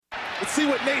Let's see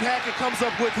what Nate Hackett comes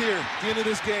up with here at the end of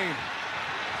this game.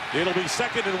 It'll be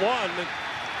 2nd and 1.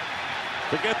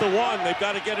 Forget the one. They've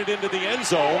got to get it into the end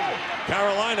zone.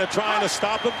 Carolina trying to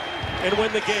stop him and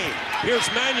win the game. Here's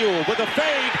Manuel with a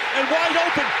fade and wide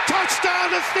open. Touchdown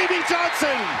to Stevie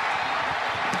Johnson.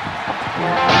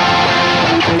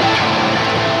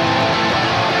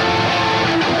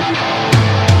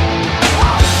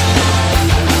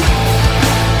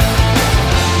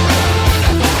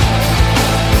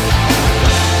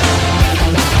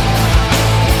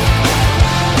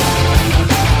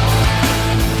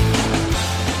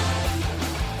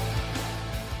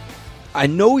 I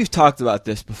know we've talked about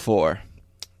this before,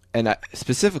 and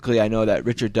specifically I know that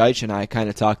Richard Deitch and I kind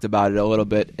of talked about it a little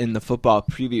bit in the football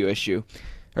preview issue,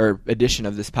 or edition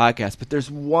of this podcast, but there's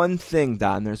one thing,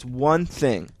 Don, there's one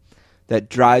thing that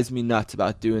drives me nuts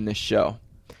about doing this show,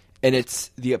 and it's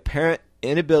the apparent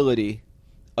inability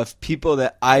of people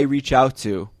that I reach out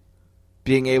to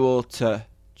being able to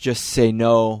just say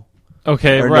no,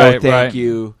 okay, or right, no thank right.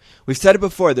 you. We've said it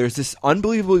before, there's this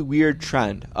unbelievably weird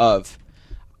trend of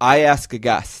I ask a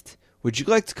guest, would you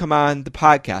like to come on the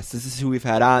podcast? This is who we've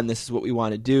had on. This is what we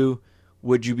want to do.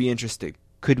 Would you be interested?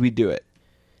 Could we do it?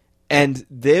 And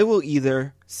they will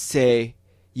either say,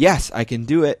 yes, I can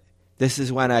do it. This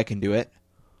is when I can do it.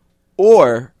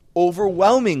 Or,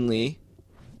 overwhelmingly,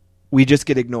 we just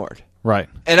get ignored. Right.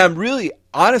 And I'm really,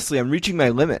 honestly, I'm reaching my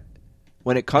limit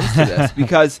when it comes to this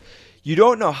because you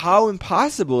don't know how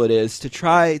impossible it is to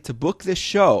try to book this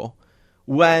show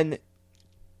when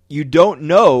you don't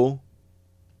know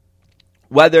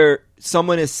whether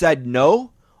someone has said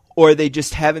no or they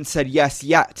just haven't said yes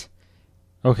yet.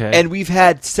 Okay. And we've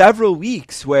had several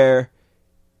weeks where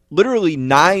literally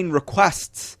 9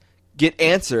 requests get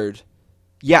answered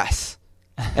yes.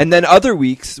 And then other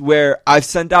weeks where I've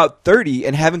sent out 30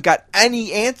 and haven't got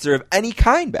any answer of any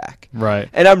kind back. Right.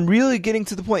 And I'm really getting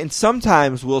to the point, and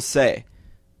sometimes we'll say,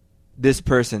 this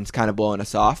person's kind of blowing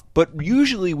us off, but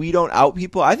usually we don't out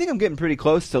people. I think I'm getting pretty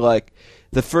close to like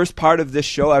the first part of this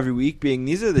show every week being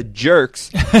these are the jerks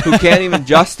who can't even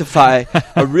justify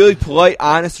a really polite,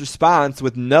 honest response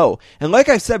with no. And like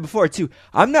I've said before too,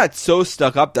 I'm not so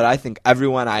stuck up that I think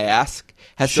everyone I ask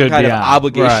has some kind of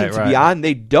obligation to be on.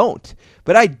 They don't.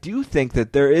 But I do think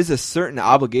that there is a certain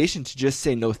obligation to just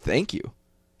say no thank you.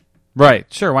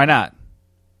 Right. Sure. Why not?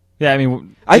 Yeah. I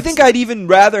mean, I think I'd even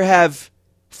rather have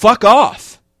fuck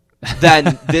off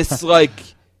than this like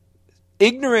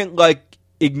ignorant like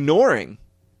ignoring.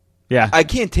 Yeah. I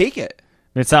can't take it. I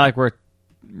mean, it's not like we're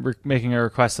making a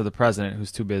request to the president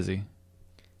who's too busy.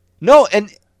 No,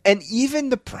 and even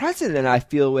the president I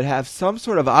feel would have some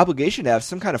sort of obligation to have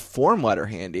some kind of form letter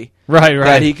handy. Right.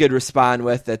 That he could respond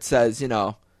with that says, you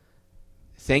know,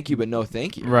 thank you but no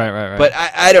thank you. Right. But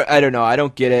I don't know. I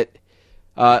don't get it.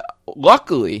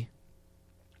 Luckily,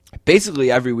 basically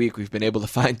every week we've been able to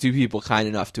find 2 people kind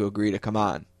enough to agree to come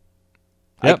on.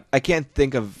 Yep. I can't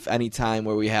think of any time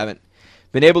where we haven't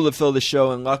been able to fill the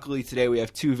show, and luckily today we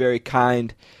have 2 very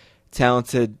kind,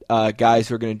 talented guys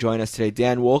who are going to join us today.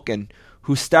 Dan Wolken,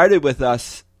 who started with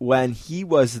us when he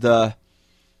was the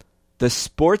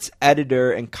sports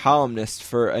editor and columnist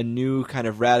for a new kind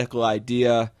of radical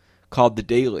idea called The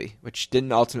Daily, which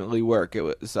didn't ultimately work. It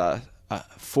was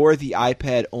for the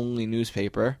iPad-only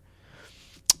newspaper.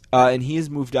 And he has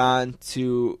moved on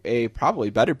to a probably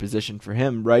better position for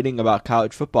him, writing about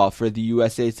college football for the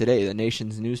USA Today, the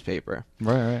nation's newspaper.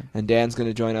 Right. And Dan's going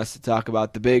to join us to talk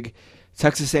about the big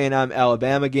Texas A&M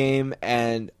Alabama game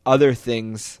and other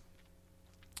things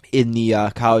in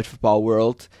the college football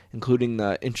world, including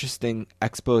the interesting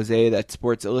expose that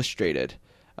Sports Illustrated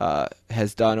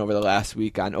has done over the last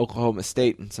week on Oklahoma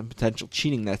State and some potential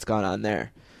cheating that's gone on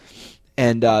there.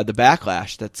 And the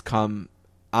backlash that's come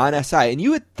on SI. And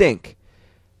you would think,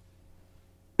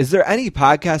 is there any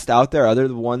podcast out there other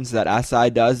than the ones that SI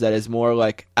does that is more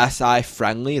like SI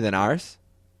friendly than ours?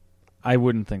 I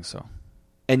wouldn't think so.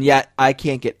 And yet I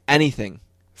can't get anything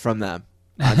from them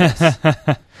on this.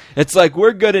 It's like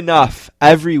we're good enough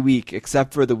every week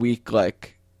except for the week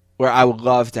like where I would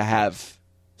love to have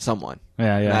someone.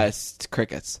 Yeah. That's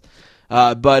crickets.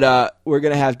 But we're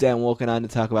going to have Dan Wolken on to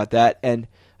talk about that. And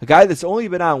a guy that's only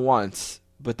been on once,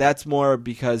 but that's more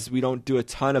because we don't do a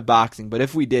ton of boxing. But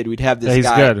if we did, we'd have this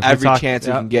guy every chance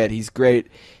we can get. He's great.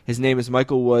 His name is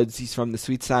Michael Woods. He's from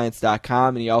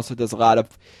thesweetscience.com, and he also does a lot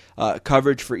of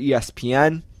coverage for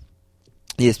ESPN,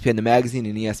 ESPN the magazine,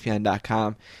 and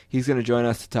ESPN.com. He's going to join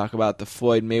us to talk about the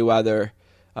Floyd Mayweather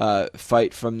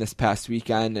fight from this past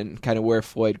weekend and kind of where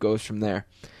Floyd goes from there.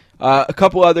 A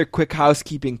couple other quick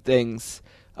housekeeping things.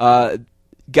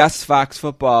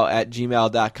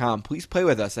 guestfoxfootball@gmail.com. Please play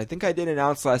with us. I think I did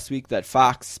announce last week that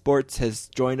Fox Sports has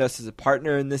joined us as a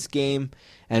partner in this game,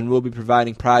 and we'll be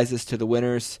providing prizes to the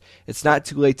winners. It's not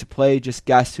too late to play. Just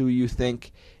guess who you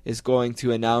think is going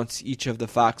to announce each of the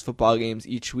Fox football games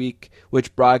each week,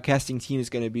 which broadcasting team is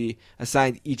going to be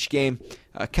assigned each game.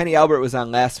 Kenny Albert was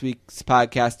on last week's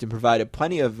podcast and provided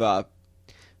plenty of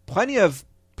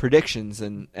predictions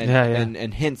and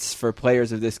hints for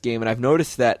players of this game, and I've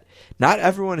noticed that not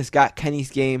everyone has got Kenny's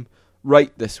game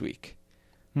right this week.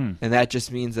 And that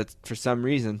just means that for some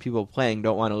reason people playing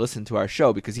don't want to listen to our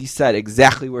show because he said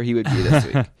exactly where he would be this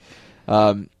week.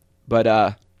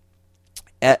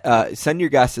 Send your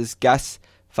guesses,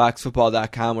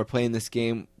 guessfoxfootball.com. We're playing this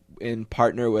game in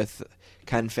partner with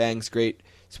Ken Fang's great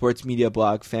sports media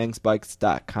blog,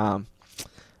 fangsbikes.com.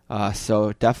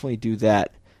 So definitely do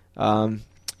that.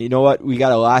 You know what? We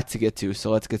got a lot to get to, so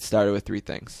let's get started with 3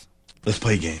 things. Let's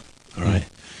play a game, all right?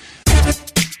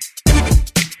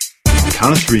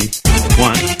 Count of 3. 1.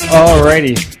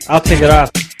 Alrighty, I'll take it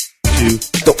off. 2.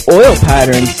 The oil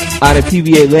patterns on a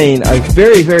PBA lane are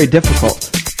very, very difficult.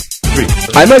 3.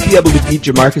 I might be able to beat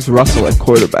Jamarcus Russell at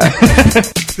quarterback.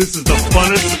 This is the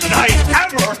funnest night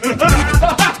ever!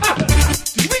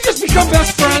 Did we just become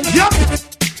best friends? Yep!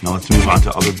 Now let's move on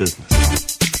to other business.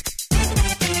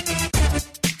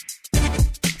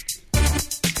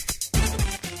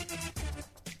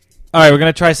 All right, we're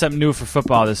going to try something new for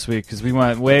football this week because we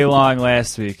went way long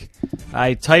last week.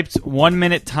 I typed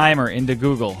 1-minute timer into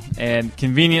Google, and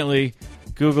conveniently,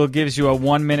 Google gives you a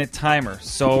 1-minute timer.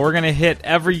 So we're going to hit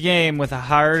every game with a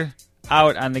hard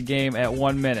out on the game at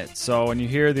 1 minute. So when you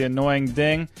hear the annoying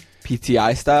ding...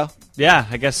 PTI style? Yeah,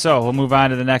 I guess so. We'll move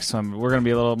on to the next one. We're going to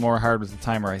be a little more hard with the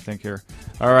timer, I think, here.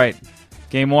 All right,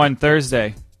 game 1,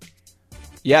 Thursday.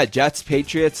 Yeah,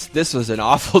 Jets-Patriots. This was an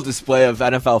awful display of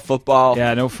NFL football.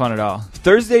 Yeah, no fun at all.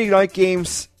 Thursday night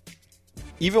games,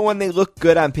 even when they look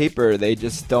good on paper, they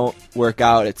just don't work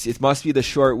out. It must be the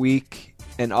short week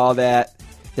and all that.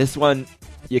 This one,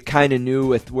 you kind of knew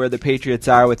with where the Patriots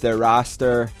are with their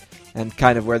roster and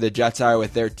kind of where the Jets are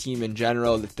with their team in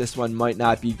general that this one might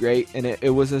not be great, and it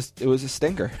was a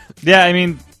stinker. Yeah, I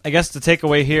mean, I guess the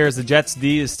takeaway here is the Jets'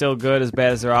 D is still good, as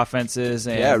bad as their offense is.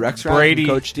 And yeah, Rex Brady,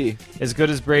 Ryan, Coach D. As good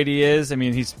as Brady is, I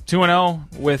mean, he's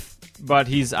 2-0 but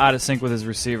he's out of sync with his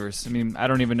receivers. I mean, I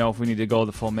don't even know if we need to go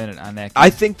the full minute on that game.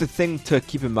 I think the thing to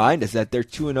keep in mind is that they're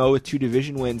 2-0 with 2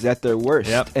 division wins at their worst,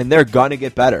 Yep. and they're going to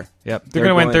get better. Yep, they're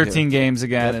going to win 13 games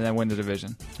again and then win the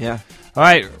division. Yeah. All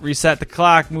right, reset the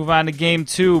clock. Move on to game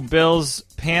 2,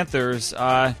 Bills-Panthers.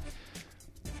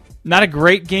 Not a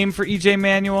great game for E.J.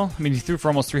 Manuel. I mean, he threw for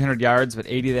almost 300 yards, but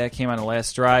 80 of that came on the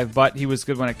last drive. But he was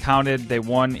good when it counted. They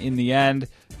won in the end.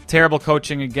 Terrible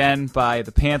coaching again by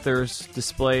the Panthers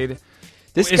displayed.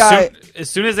 As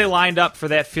soon as they lined up for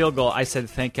that field goal, I said,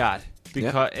 thank God.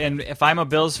 And if I'm a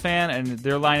Bills fan and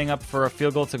they're lining up for a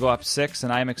field goal to go up 6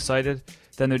 and I'm excited,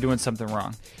 then they're doing something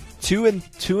wrong.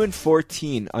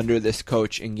 2-14 under this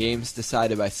coach in games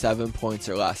decided by 7 points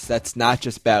or less. That's not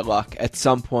just bad luck. At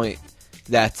some point,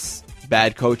 that's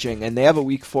bad coaching. And they have a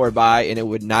Week 4 bye, and it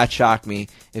would not shock me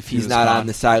if he's not on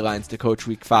the sidelines to coach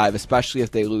Week 5, especially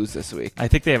if they lose this week. I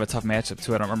think they have a tough matchup,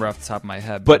 too. I don't remember off the top of my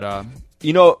head. But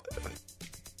you know,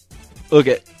 look,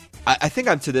 I think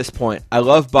I'm to this point. I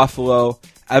love Buffalo.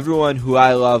 Everyone who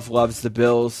I love loves the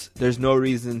Bills. There's no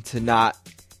reason to not.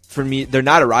 For me, they're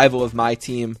not a rival of my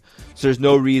team, so there's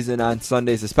no reason on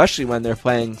Sundays, especially when they're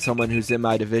playing someone who's in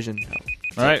my division.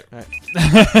 All right.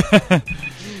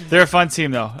 They're a fun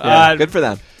team, though. Yeah, good for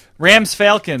them.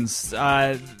 Rams-Falcons.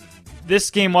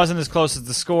 This game wasn't as close as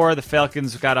the score. The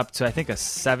Falcons got up to, I think, a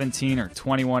 17 or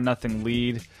 21-0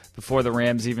 lead before the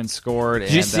Rams even scored.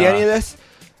 Did you see any of this?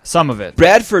 Some of it.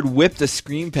 Bradford whipped a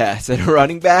screen pass at a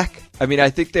running back. I mean, I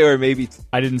think they were maybe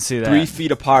I didn't see that. 3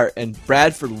 feet apart, and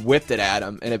Bradford whipped it at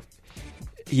him, and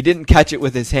he didn't catch it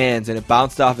with his hands, and it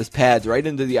bounced off his pads right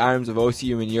into the arms of Osi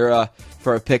Umenyiora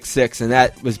for a pick 6, and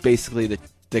that was basically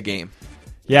the game.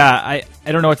 Yeah, I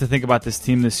don't know what to think about this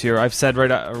team this year. I've said they're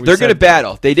going to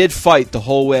battle. They did fight the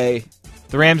whole way.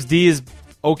 The Rams' D is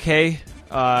okay.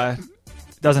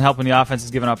 Doesn't help when the offense is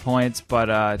giving up points,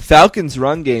 but Falcons'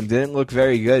 run game didn't look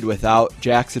very good without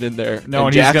Jackson in there. No,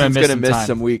 and Jackson's he's going to miss miss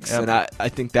some weeks, yep. And I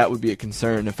think that would be a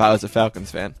concern if I was a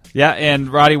Falcons fan. Yeah, and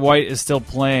Roddy White is still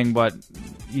playing, but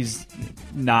he's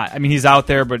not. I mean, he's out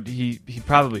there, but he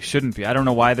probably shouldn't be. I don't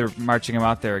know why they're marching him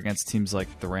out there against teams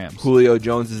like the Rams. Julio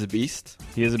Jones is a beast.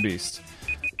 He is a beast.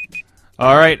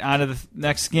 All right, on to the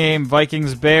next game,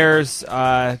 Vikings-Bears.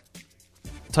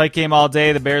 Tight game all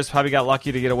day. The Bears probably got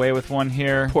lucky to get away with one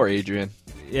here. Poor Adrian.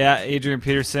 Yeah, Adrian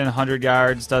Peterson, 100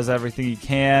 yards, does everything he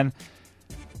can.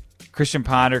 Christian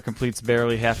Ponder completes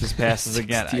barely half his passes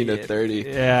again. 16 to 30.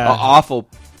 Yeah.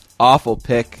 Awful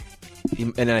pick.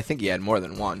 And I think he had more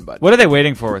than one. But what are they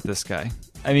waiting for with this guy?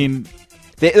 I mean,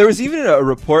 there was even a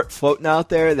report floating out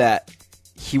there that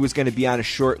he was going to be on a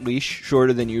short leash,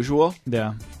 shorter than usual.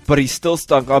 Yeah. But he still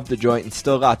stunk up the joint and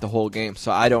still got the whole game.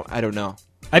 So I don't know.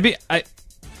 If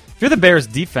you're the Bears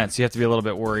defense, you have to be a little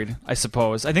bit worried, I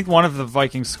suppose. I think one of the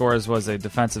Vikings scores was a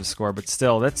defensive score, but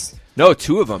still, that's... No,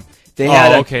 two of them. They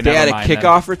had a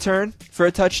kickoff then. Return for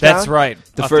a touchdown. That's right.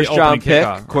 The first-round pick,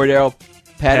 Cordero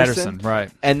Patterson,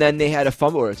 right. And then they had a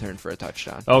fumble return for a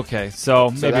touchdown. Okay, so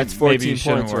maybe that's 14 maybe you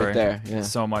shouldn't points worry right there. Yeah.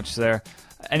 so much there.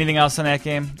 Anything else in that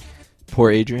game?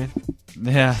 Poor Adrian.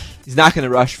 Yeah. He's not going to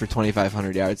rush for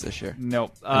 2,500 yards this year.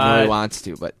 Nope. I know he wants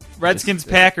to, but...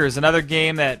 Redskins-Packers, another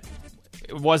game that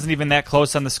wasn't even that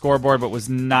close on the scoreboard, but was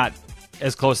not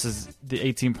as close as the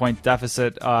 18-point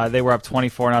deficit. They were up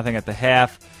 24-0 at the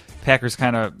half. Packers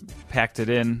kind of packed it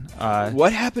in.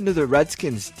 What happened to the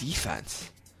Redskins' defense?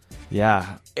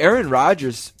 Yeah. Aaron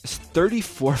Rodgers is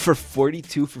 34 for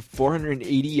 42 for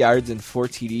 480 yards and 4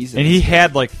 TDs. And he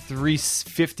had like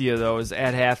 350 of those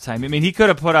at halftime. I mean, he could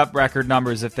have put up record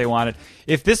numbers if they wanted.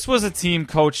 If this was a team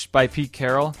coached by Pete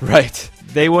Carroll, right,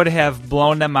 they would have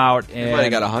blown them out. And they might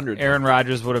have got 100. Aaron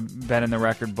Rodgers would have been in the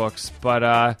record books.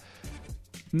 But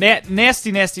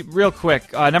nasty, real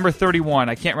quick. Number 31,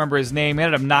 I can't remember his name. He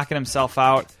ended up knocking himself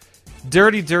out.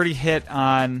 Dirty hit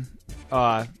on...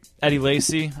 Eddie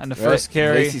Lacy on the first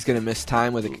carry. Lacy's going to miss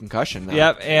time with a concussion now.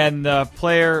 Yep, and the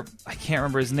player, I can't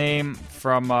remember his name,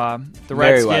 from the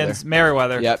Redskins,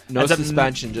 Merriweather. Yep, no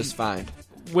suspension, just fined.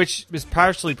 Which is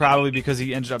partially probably because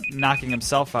he ended up knocking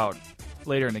himself out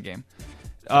later in the game.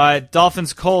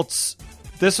 Dolphins-Colts,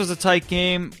 this was a tight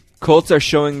game. Colts are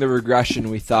showing the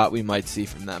regression we thought we might see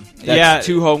from them. That's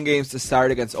 2 home games to start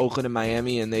against Oakland and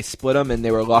Miami, and they split them, and they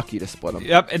were lucky to split them.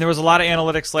 Yep, and there was a lot of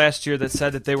analytics last year that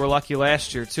said that they were lucky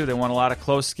last year, too. They won a lot of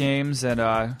close games, and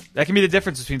that can be the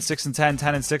difference between 6-10,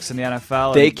 10-6 in the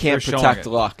NFL. They can't protect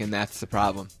luck, and that's the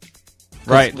problem.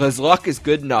 Right. Because luck is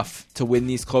good enough to win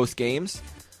these close games,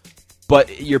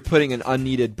 but you're putting an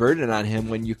unneeded burden on him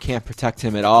when you can't protect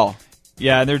him at all.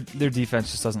 Yeah, and their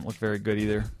defense just doesn't look very good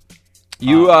either.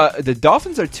 The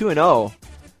Dolphins are 2-0.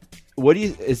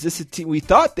 Is this a team? We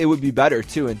thought they would be better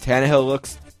too, and Tannehill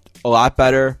looks a lot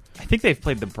better. I think they've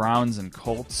played the Browns and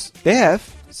Colts. They have.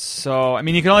 So, I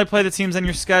mean, you can only play the teams on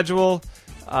your schedule.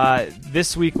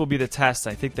 This week will be the test.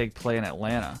 I think they play in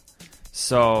Atlanta.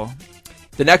 So,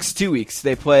 the next 2 weeks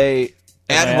they play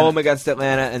at home against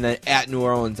Atlanta and then at New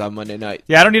Orleans on Monday night.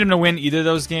 Yeah, I don't need them to win either of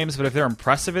those games, but if they're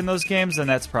impressive in those games, then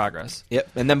that's progress. Yep,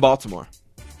 and then Baltimore.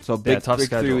 So big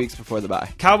 3 weeks before the bye.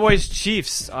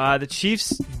 Cowboys-Chiefs. The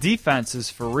Chiefs' defense is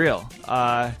for real.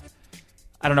 I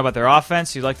don't know about their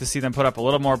offense. You'd like to see them put up a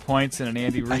little more points in an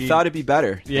Andy Reid. I thought it'd be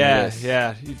better.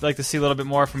 Yeah. You'd like to see a little bit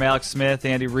more from Alex Smith,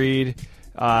 Andy Reid,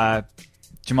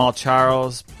 Jamal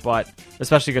Charles, but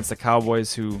especially against the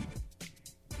Cowboys, who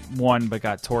won but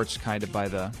got torched kind of by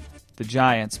the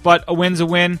Giants. But a win's a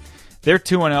win. They're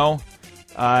 2-0.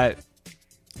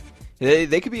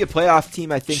 They could be a playoff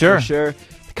team, I think, for sure.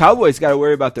 The Cowboys got to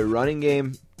worry about their running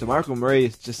game. DeMarco Murray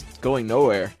is just going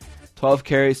nowhere. 12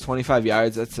 carries, 25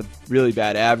 yards. That's a really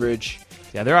bad average.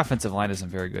 Yeah, their offensive line isn't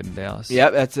very good in Dallas.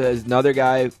 Yep, that's another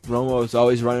guy. Romo is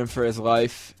always running for his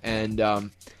life. And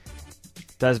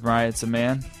Des Bryant's a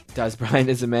man. Des Bryant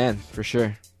is a man, for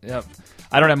sure. Yep.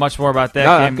 I don't have much more about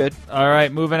that game. Good. All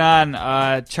right, moving on.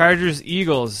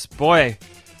 Chargers-Eagles. Boy,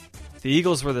 the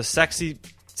Eagles were the sexy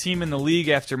team in the league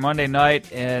after Monday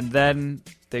night, and then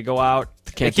they go out.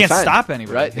 They can't stop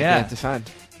anybody. Right, they can't defend.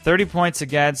 30 points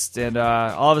against, and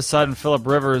all of a sudden Phillip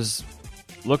Rivers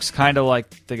looks kind of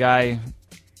like the guy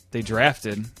they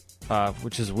drafted,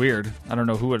 which is weird. I don't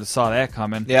know who would have saw that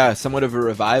coming. Yeah, somewhat of a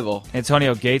revival.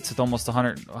 Antonio Gates with almost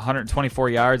 124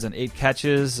 yards and 8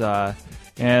 catches, and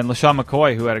LaShawn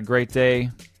McCoy, who had a great day,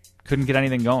 couldn't get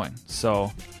anything going.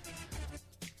 So,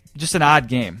 just an odd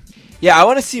game. Yeah, I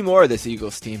want to see more of this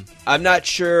Eagles team. I'm not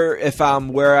sure if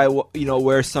I'm where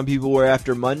where some people were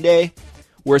after Monday,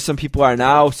 where some people are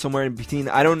now, somewhere in between.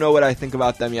 I don't know what I think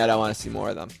about them yet. I want to see more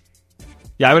of them.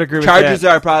 Yeah, I would agree with that. Chargers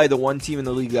are probably the one team in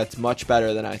the league that's much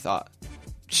better than I thought.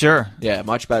 Sure. Yeah,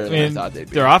 much better than I thought they'd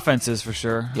be. Their offense is for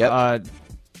sure. Yep.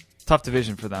 Tough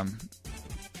division for them.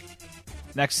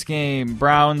 Next game,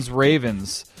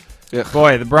 Browns-Ravens. Ugh.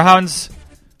 Boy, the Browns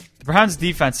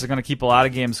defense is going to keep a lot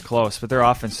of games close, but their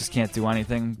offense just can't do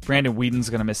anything. Brandon Whedon's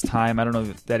going to miss time. I don't know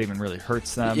if that even really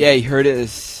hurts them. Yeah, he hit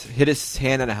his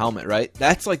hand on a helmet, right?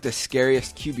 That's like the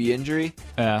scariest QB injury.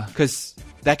 Yeah. Because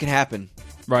that can happen.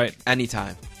 Right.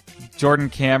 Anytime.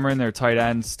 Jordan Cameron, their tight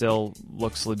end, still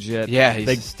looks legit. Yeah, he's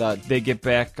a stud. They get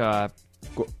back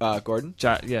Gordon?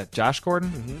 Josh Gordon?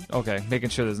 Mm-hmm. Okay, making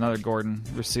sure there's another Gordon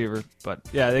receiver. But,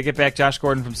 yeah, they get back Josh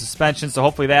Gordon from suspension, so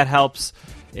hopefully that helps.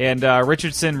 And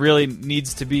Richardson really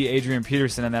needs to be Adrian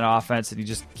Peterson in that offense, and he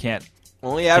just can't do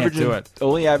it.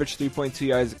 Only averaged 3.2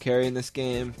 yards a carry in this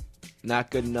game.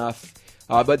 Not good enough.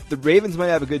 But the Ravens might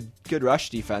have a good rush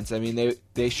defense. I mean,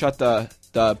 they shut the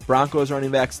Broncos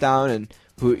running backs down, and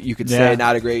who you could say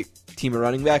not a great team of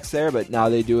running backs there, but now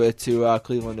they do it to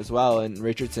Cleveland as well, and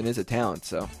Richardson is a talent.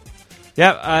 So,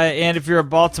 yeah, and if you're a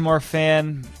Baltimore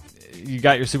fan, you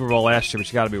got your Super Bowl last year, but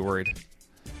you got to be worried.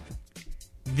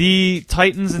 The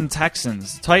Titans and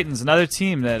Texans. Titans, another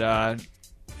team that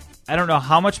I don't know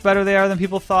how much better they are than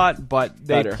people thought, but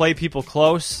they play people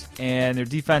close, and their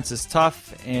defense is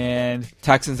tough. And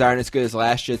Texans aren't as good as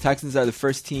last year. The Texans are the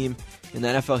first team in the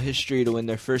NFL history to win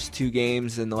their first 2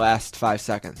 games in the last 5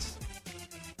 seconds.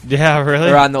 Yeah, really?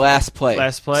 Or on the last play.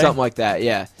 Last play? Something like that,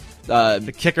 yeah.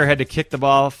 The kicker had to kick the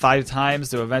ball 5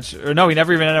 times to eventually... Or no, he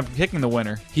never even ended up kicking the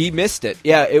winner. He missed it.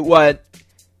 Yeah, it went...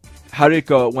 How did it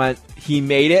go? It went... He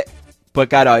made it, but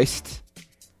got iced.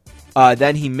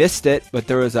 Then he missed it, but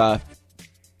there was a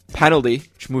penalty,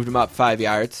 which moved him up 5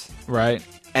 yards. Right.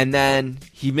 And then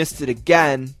he missed it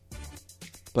again,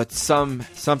 but something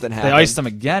happened. They iced him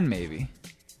again, maybe.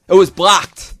 It was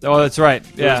blocked. Oh, that's right.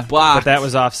 Yeah. It was blocked. But that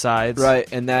was offsides. Right,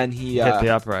 and then he... hit the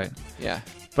upright. Yeah.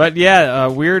 But yeah,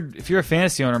 weird. If you're a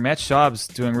fantasy owner, Matt Schaub's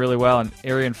doing really well, and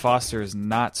Arian Foster is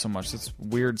not so much. It's a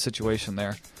weird situation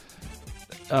there.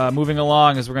 Moving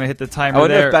along, as we're going to hit the timer. I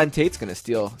wonder there. if Ben Tate's going to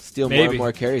steal more and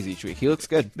more carries each week. He looks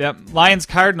good. Yep. Lions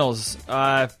Cardinals.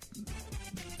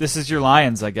 This is your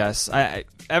Lions, I guess.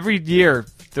 Every year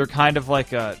they're kind of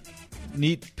like a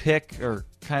neat pick, or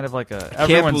kind of like a. I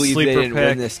can't believe sleeper they didn't pick.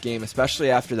 win this game,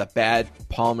 especially after the bad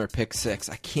Palmer pick 6.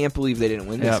 I can't believe they didn't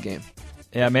win this game.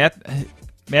 Yeah,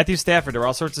 Matthew Stafford, there were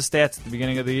all sorts of stats at the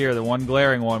beginning of the year. The one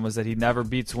glaring one was that he never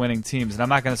beats winning teams. And I'm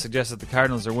not going to suggest that the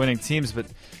Cardinals are winning teams, but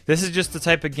this is just the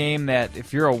type of game that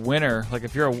if you're a winner, like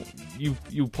if you're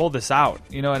you pull this out.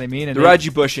 You know what I mean? And the Reggie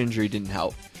Bush injury didn't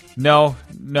help. No.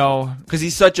 Because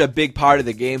he's such a big part of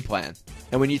the game plan.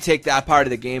 And when you take that part of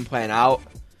the game plan out,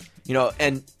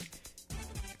 and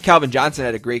Calvin Johnson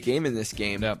had a great game in this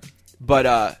game. Yep.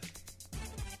 But,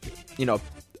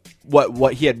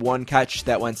 what he had one catch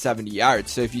that went 70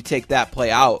 yards. So if you take that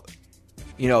play out,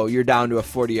 you're down to a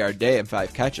 40-yard day and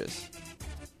 5 catches.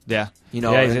 Yeah. He's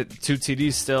at 2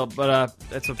 TDs still, but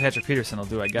that's what Patrick Peterson will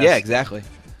do, I guess. Yeah, exactly.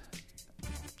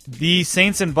 The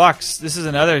Saints and Bucks. This is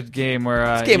another game where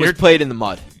this game was played in the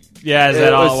mud. Yeah, is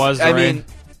that all it was? I mean,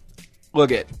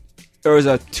 look it. There was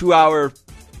a 2-hour,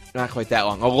 not quite that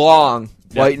long, a long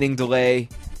lightning delay,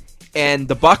 and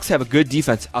the Bucks have a good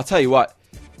defense. I'll tell you what.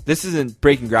 This isn't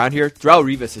breaking ground here. Darrelle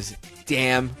Revis is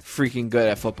damn freaking good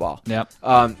at football. Yep.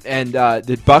 And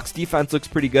the Bucks defense looks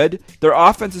pretty good. Their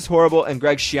offense is horrible, and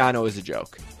Greg Schiano is a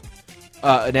joke.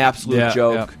 An absolute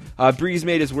joke. Breeze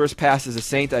made his worst pass as a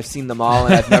Saint. I've seen them all,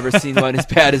 and I've never seen one as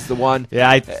bad as the one. Yeah,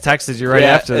 I texted you right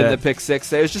after that. The pick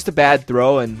 6. It was just a bad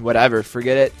throw, and whatever.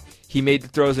 Forget it. He made the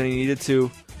throws when he needed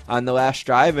to on the last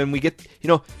drive, and we get,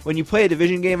 when you play a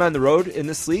division game on the road in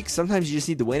this league, sometimes you just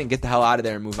need to win and get the hell out of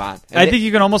there and move on. And I think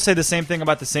you can almost say the same thing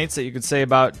about the Saints that you could say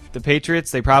about the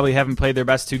Patriots. They probably haven't played their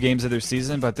best 2 games of their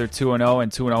season, but they're 2-0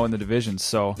 and 2-0 in the division.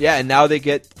 So yeah, and now they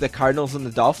get the Cardinals and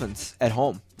the Dolphins at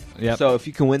home. Yep. So if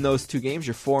you can win those 2 games,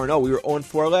 you're 4-0. We were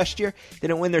 0-4 last year. They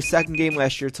didn't win their second game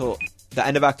last year till the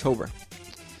end of October.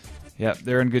 Yep,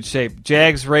 they're in good shape.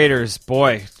 Jags, Raiders,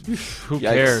 boy, who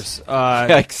cares?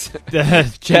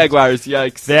 Yikes. Jaguars,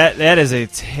 yikes. That is a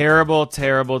terrible,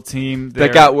 terrible team.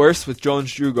 That got worse with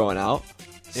Jones-Drew going out,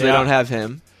 so they don't have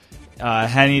him.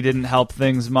 Henne didn't help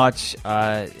things much,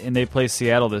 and they play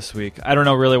Seattle this week. I don't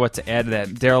know really what to add to that.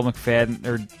 Darren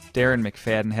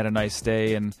McFadden had a nice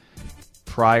day, and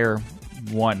Pryor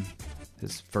won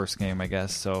his first game, I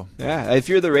guess. So yeah, if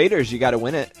you're the Raiders, you got to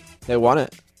win it. They won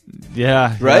it.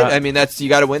 Yeah, right. Yeah. I mean, you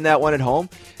got to win that one at home.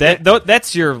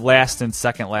 That's your last and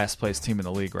second last place team in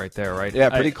the league, right there, right? Yeah,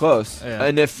 pretty close. Yeah.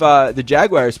 And if the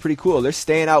Jaguars, pretty cool. They're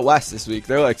staying out west this week.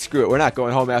 They're like, screw it, we're not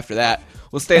going home after that.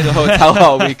 We'll stay in the hotel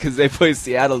all week because they play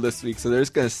Seattle this week, so they're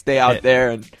just going to stay out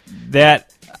there. And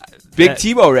big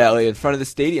Tebow rally in front of the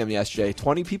stadium yesterday.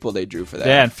 20 people they drew for that.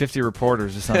 Yeah, and 50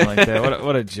 reporters or something like that.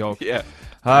 What a joke. Yeah.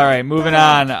 All right, moving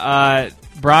on.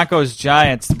 Broncos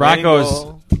Giants. The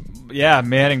Broncos. Yeah,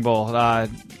 Manning Bowl.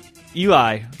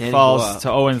 Eli falls to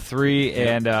 0-3,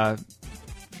 and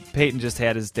Peyton just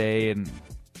had his day, and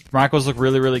the Broncos look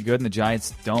really, really good, and the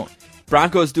Giants don't.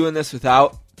 Broncos doing this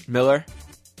without Miller.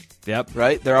 Yep.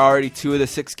 Right? They're already 2 of the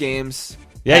 6 games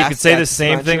Yeah, you could say the past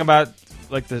same thing suspension. about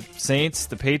like the Saints,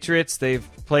 the Patriots. They've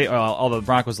played, although the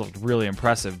Broncos looked really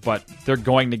impressive, but they're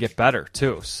going to get better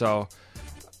too. So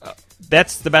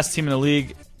that's the best team in the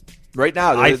league. Right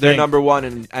now, I they're think- number one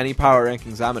in any power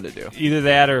rankings I'm going to do. Either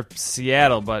that or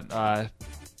Seattle, but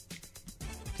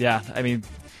yeah, I mean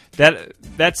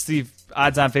that's the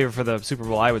odds-on favorite for the Super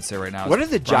Bowl. I would say right now. What is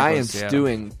are the Broncos, Giants Seattle.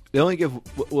 doing? They only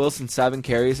give Wilson 7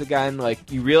 carries again.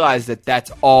 Like, you realize that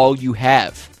that's all you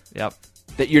have. Yep.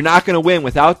 That you're not going to win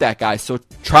without that guy, so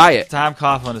try it. Tom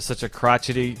Coughlin is such a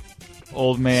crotchety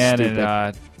old man, Stupid.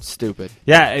 and Stupid.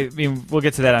 yeah, I mean we'll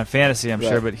get to that on fantasy, I'm Right.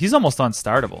 sure, but he's almost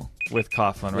unstartable with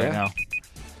Coughlin right Yeah.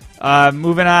 now.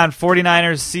 Moving on,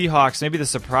 49ers, Seahawks, maybe the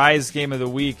surprise game of the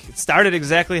week. It started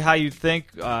exactly how you'd think,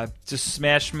 just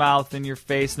smash mouth in your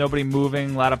face, nobody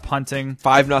moving, a lot of punting,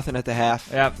 5-0 at the half.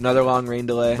 Yep. Another long rain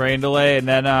delay. rain delay, and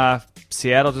then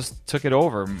Seattle just took it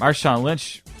over. Marshawn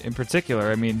Lynch in particular,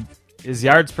 I mean, his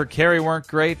yards per carry weren't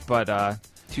great, but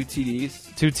 2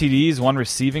 TDs. 2 TDs, 1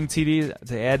 receiving TD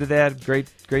to add to that. Great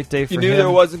day for You him. knew there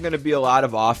wasn't going to be a lot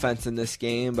of offense in this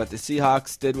game, but the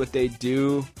Seahawks did what they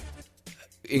do,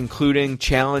 including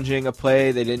challenging a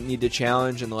play they didn't need to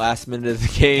challenge in the last minute of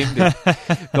the game.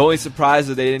 The only surprise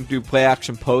was they didn't do play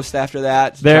action post after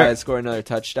that to try to score another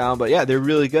touchdown. But yeah, they're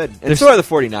really good. And so are the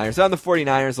 49ers. On the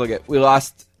 49ers, we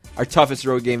lost our toughest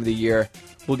road game of the year.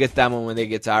 We'll get them when they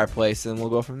get to our place, and we'll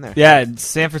go from there. Yeah, and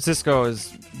San Francisco is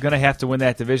going to have to win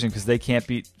that division because they can't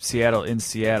beat Seattle in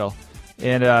Seattle.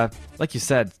 And like you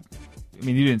said, I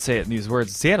mean, you didn't say it in these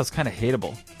words. Seattle's kind of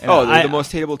hateable. And They're the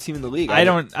most hateable team in the league.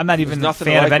 I'm not even a nothing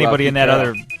to fan like of anybody about in that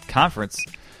Pete other conference.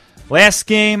 Last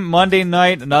game, Monday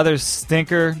night, another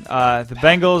stinker. The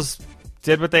Bengals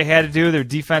did what they had to do. Their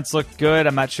defense looked good.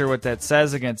 I'm not sure what that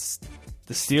says against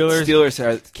the Steelers. They're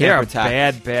They're can't a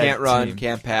protect. bad Can't run, team.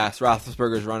 can't pass.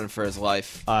 Roethlisberger's running for his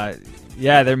life.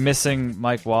 Yeah, they're missing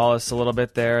Mike Wallace a little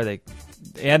bit there.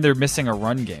 They're missing a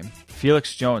run game.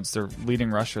 Felix Jones, their leading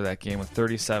rusher that game with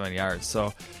 37 yards.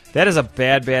 So that is a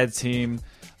bad team.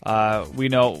 We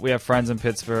know we have friends in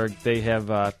Pittsburgh. They have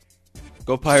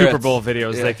Go Pirates. Super Bowl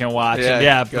videos Yeah. they can watch.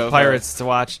 Yeah, The go Pirates to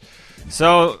watch.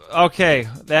 So, okay,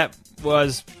 that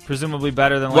was presumably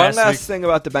better than One last last week. thing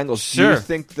about the Bengals. Sure. Do you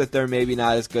think that they're maybe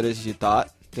not as good as you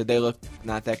thought? Did they look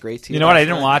not that great to you? You know what? I last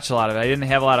didn't night? watch a lot of it. I didn't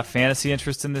have a lot of fantasy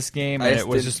interest in this game, and it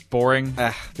was just boring.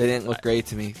 They didn't look great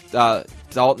to me.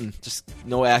 Dalton, just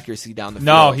no accuracy down the field.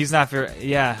 No, he's not very.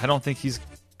 Yeah, I don't think he's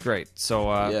great. So,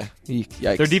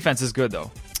 Yikes. their defense is good,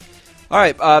 though. All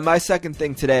right, my second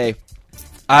thing today,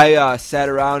 I sat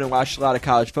around and watched a lot of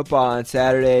college football on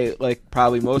Saturday, like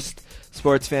probably most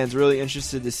sports fans, really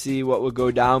interested to see what would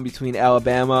go down between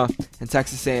Alabama and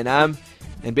Texas A&M.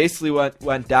 And basically what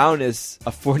went down is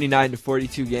a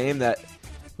 49-42 game that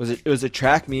was a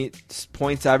track meet, just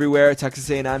points everywhere. Texas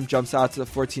A&M jumps out to the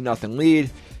 14-0 lead.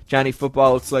 Johnny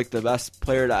Football looks like the best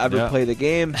player to ever play the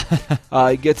game.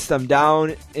 He gets them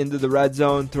down into the red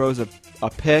zone, throws a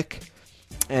pick.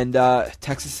 And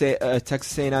Texas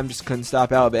A&M just couldn't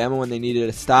stop Alabama when they needed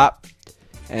a stop,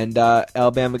 and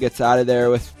Alabama gets out of there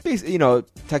with,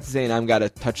 Texas A&M got a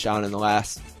touchdown in the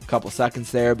last couple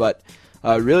seconds there, but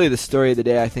really the story of the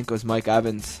day I think was Mike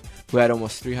Evans, who had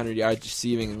almost 300 yards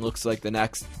receiving and looks like the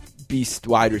next beast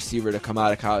wide receiver to come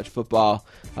out of college football.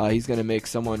 He's going to make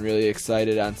someone really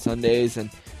excited on Sundays, and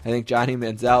I think Johnny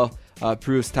Manziel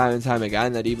proves time and time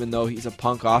again that even though he's a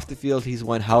punk off the field, he's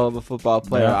one hell of a football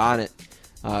player on it.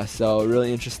 So a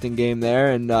really interesting game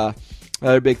there. And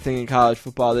another big thing in college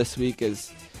football this week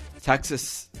is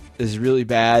Texas is really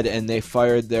bad, and they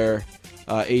fired their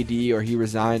AD, or he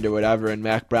resigned or whatever, and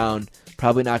Mac Brown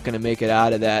probably not going to make it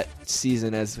out of that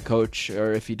season as the coach,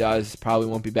 or if he does, probably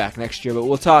won't be back next year. But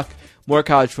we'll talk more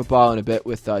college football in a bit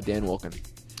with Dan Wolken.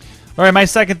 All right, my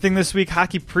second thing this week,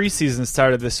 hockey preseason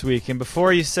started this week. And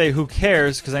before you say who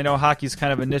cares, because I know hockey's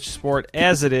kind of a niche sport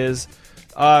as it is,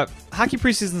 hockey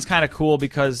preseason is kind of cool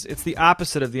because it's the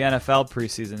opposite of the NFL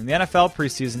preseason. In the NFL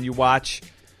preseason, you watch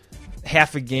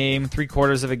half a game,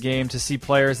 3/4 of a game to see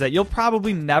players that you'll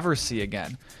probably never see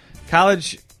again.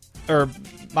 College or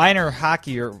minor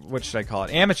hockey, or what should I call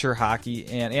it, amateur hockey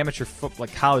and amateur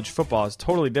like college football is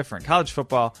totally different. College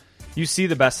football, you see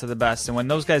the best of the best, and when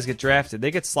those guys get drafted,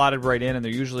 they get slotted right in, and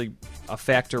they're usually a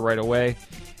factor right away.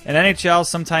 In NHL,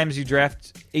 sometimes you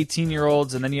draft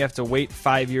 18-year-olds, and then you have to wait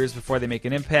 5 years before they make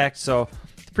an impact. So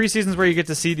the preseason's where you get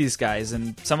to see these guys,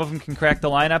 and some of them can crack the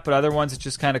lineup, but other ones it's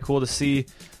just kind of cool to see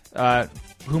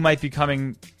who might be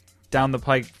coming down the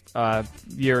pike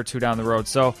year or two down the road.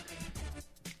 So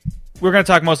we're going to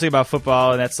talk mostly about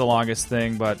football, and that's the longest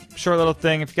thing. But short little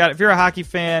thing: if you're a hockey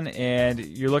fan and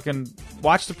you're looking,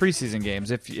 watch the preseason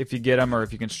games if you get them, or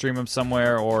if you can stream them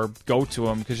somewhere, or go to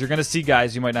them, because you're going to see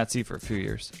guys you might not see for a few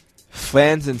years.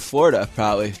 Fans in Florida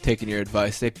probably taking your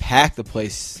advice. They packed the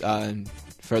place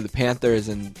for the Panthers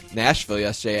in Nashville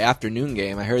yesterday afternoon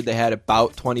game. I heard they had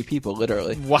about 20 people,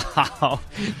 literally. Wow.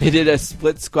 They did a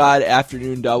split squad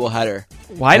afternoon doubleheader.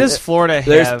 Why does Florida have...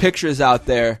 There's pictures out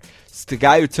there. The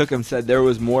guy who took them said there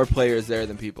was more players there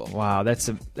than people. Wow, that's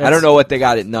I don't know what they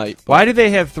got at night. Why do they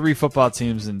have 3 football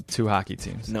teams and 2 hockey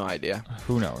teams? No idea.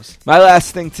 Who knows? My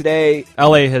last thing today...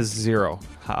 LA has 0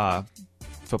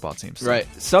 football teams. Right.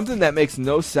 Something that makes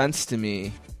no sense to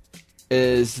me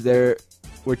is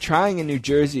we're trying in New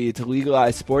Jersey to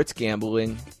legalize sports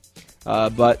gambling,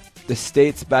 but the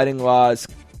state's betting laws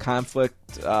conflict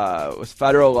with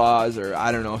federal laws, or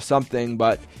I don't know, something,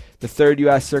 but the Third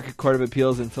U.S. Circuit Court of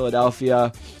Appeals in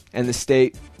Philadelphia and the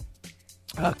state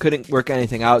couldn't work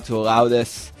anything out to allow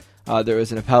this. There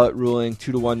was an appellate ruling,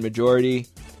 2-1 majority,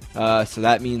 so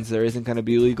that means there isn't going to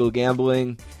be legal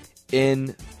gambling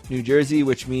in New Jersey,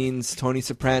 which means Tony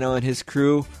Soprano and his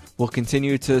crew will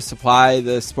continue to supply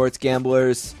the sports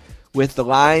gamblers with the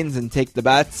lines and take the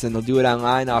bets, and they'll do it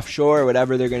online, offshore,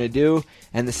 whatever they're going to do,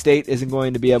 and the state isn't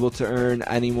going to be able to earn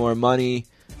any more money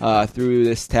through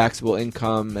this taxable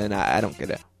income, and I don't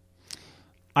get it.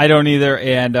 I don't either,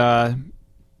 and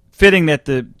fitting that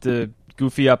the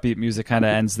goofy upbeat music kind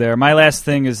of ends there. My last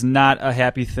thing is not a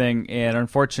happy thing, and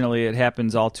unfortunately it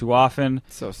happens all too often.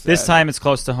 So sad. This time it's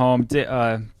close to home.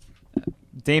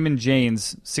 Damon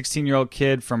Janes, 16-year-old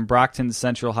kid from Brockton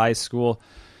Central High School,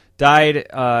 died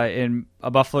in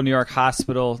a Buffalo, New York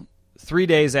hospital 3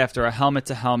 days after a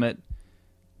helmet-to-helmet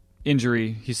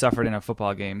injury he suffered in a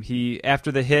football game. After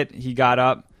the hit, he got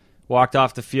up, walked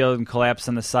off the field, and collapsed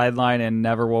on the sideline and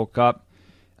never woke up.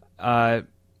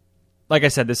 Like I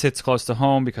said, this hits close to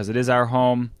home because it is our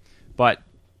home, but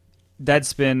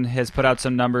Deadspin has put out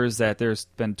some numbers that there's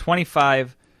been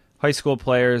 25 high school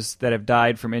players that have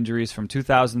died from injuries from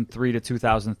 2003 to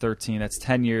 2013. That's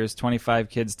 10 years, 25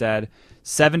 kids dead,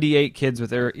 78 kids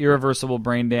with irreversible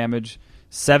brain damage,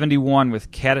 71 with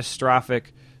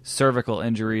catastrophic cervical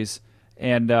injuries.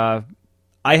 And I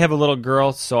have a little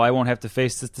girl, so I won't have to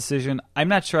face this decision. I'm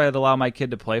not sure I'd allow my kid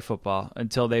to play football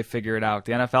until they figure it out.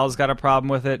 The NFL's got a problem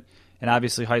with it, and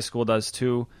obviously high school does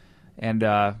too, and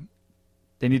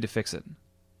they need to fix it.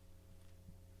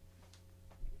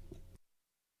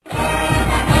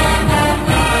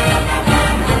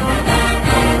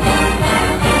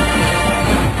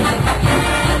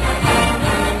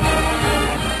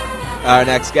 Our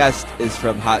next guest is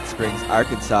from Hot Springs,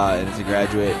 Arkansas, and is a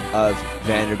graduate of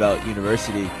Vanderbilt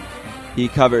University. He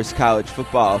covers college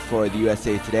football for the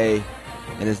USA Today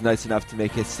and is nice enough to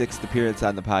make his 6th appearance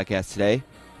on the podcast today.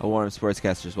 A warm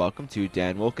sportscaster's welcome to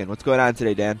Dan Wolken. What's going on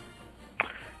today, Dan?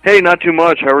 Hey, not too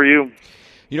much. How are you?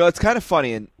 You know, it's kind of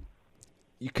funny, and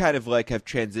you kind of like have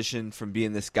transitioned from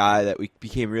being this guy that we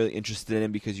became really interested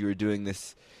in because you were doing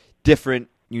this different,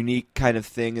 unique kind of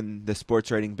thing in the sports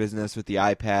writing business with the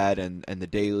iPad and the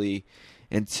Daily,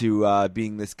 into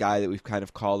being this guy that we've kind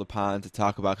of called upon to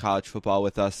talk about college football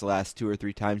with us the last 2 or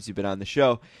 3 times you've been on the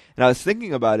show. And I was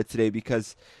thinking about it today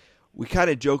because we kind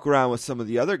of joke around with some of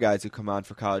the other guys who come on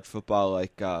for college football,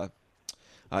 like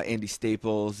Andy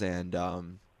Staples and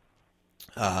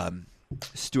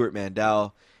Stuart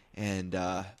Mandel and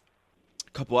a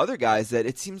couple other guys, that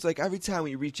it seems like every time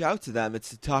we reach out to them,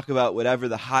 it's to talk about whatever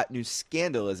the hot new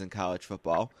scandal is in college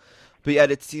football. But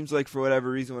yet it seems like for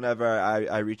whatever reason, whenever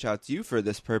I reach out to you for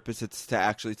this purpose, it's to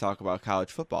actually talk about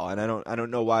college football. And I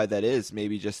don't know why that is.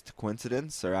 Maybe just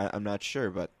coincidence, or I'm not sure.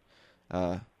 But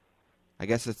I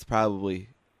guess it's probably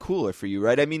cooler for you,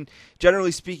 right? I mean,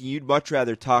 generally speaking, you'd much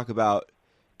rather talk about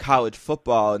college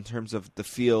football in terms of the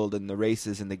field and the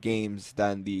races and the games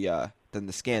than the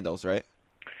scandals, right?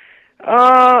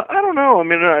 I don't know. I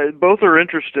mean, both are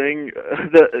interesting.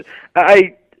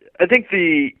 I think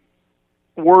the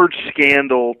word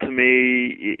scandal to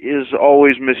me is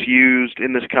always misused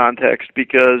in this context,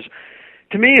 because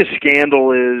to me a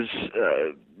scandal is,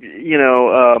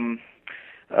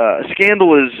 a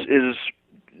scandal is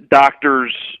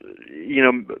doctors,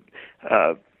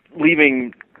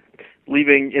 leaving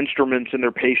instruments in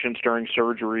their patients during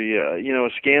surgery. A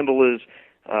scandal is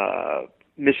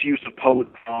misuse of public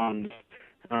funds.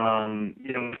 A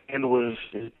scandal is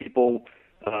people,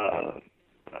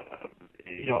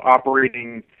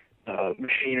 operating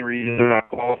machinery that they're not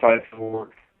qualified for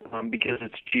because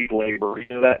it's cheap labor.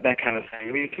 That kind of thing.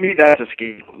 I mean, to me, that's a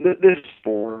scandal. This is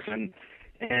sports, and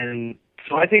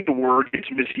so I think the word gets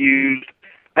misused.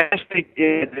 I just think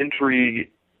in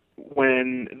intrigue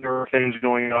when there are things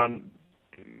going on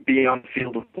beyond the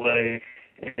field of play,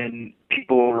 and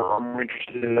people are more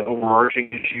interested in the overarching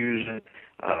issues. And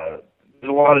there's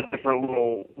a lot of different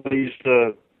little ways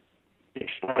to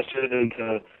express it and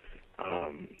to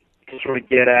sort of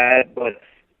get at, but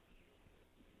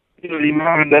the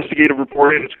amount of investigative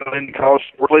reporting that's gone into college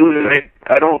sports lately,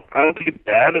 I don't think it's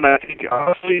bad, and I think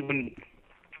honestly when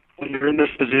you're in this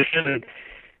position and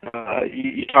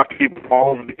you talk to people from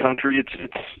all over the country,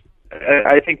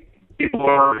 I think people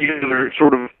are either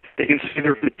sort of, they can say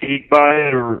they're fatigued by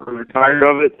it or they're tired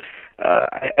of it.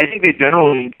 I think they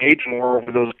generally engage more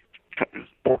over those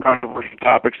more controversial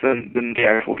topics than the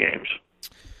actual games.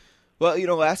 Well,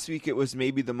 last week it was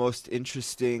maybe the most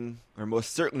interesting, or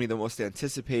most certainly the most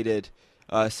anticipated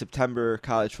September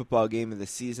college football game of the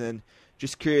season.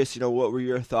 Just curious, what were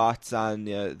your thoughts on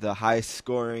the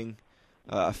high-scoring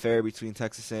affair between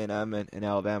Texas A&M and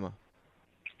Alabama?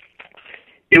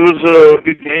 It was a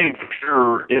good game for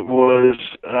sure. It was,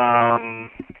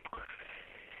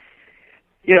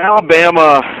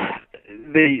 Alabama.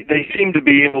 They seem to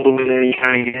be able to win any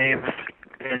kind of game,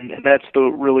 and that's the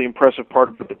really impressive part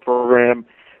about the program.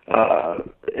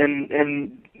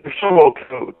 And they're so well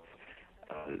coached.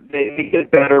 They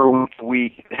get better week to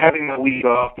week. Having the week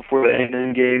off before the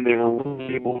A&M game, they were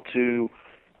really able to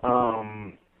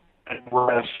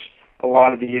address a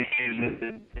lot of the issues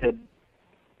that had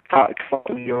caught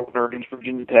in the opener against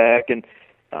Virginia Tech, and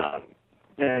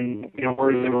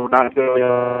where they were not going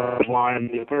on the line,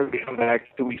 the opener, they come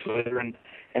back 2 weeks later and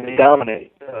they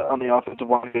dominate on the offensive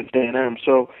line against A&M.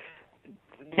 So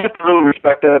you have to really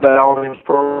respect that about Alabama's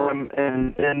program,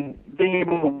 and being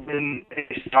able to win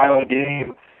a style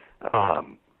game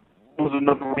was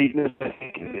another weakness. I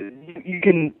think you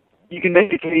can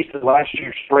make a case that last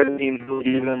year's spread teams really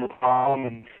gave them a problem,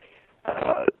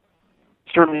 and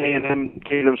certainly A&M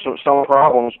gave them some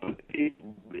problems. But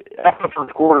after the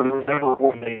first quarter, there was never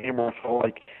one game where I felt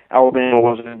like Alabama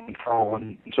wasn't in control,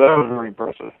 and so that was very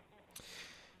impressive.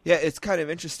 Yeah, it's kind of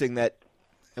interesting that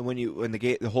when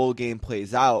the whole game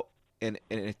plays out, and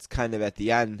it's kind of at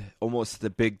the end, almost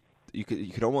you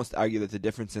could almost argue that the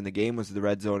difference in the game was the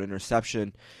red zone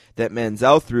interception that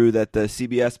Manziel threw, that the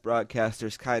CBS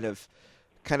broadcasters kind of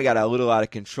got a little out of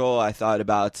control. I thought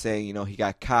about saying, he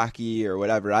got cocky or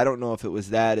whatever. I don't know if it was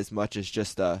that as much as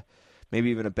just maybe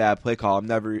even a bad play call. I'm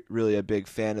never really a big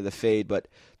fan of the fade, but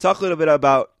talk a little bit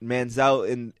about Manziel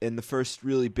in the first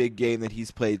really big game that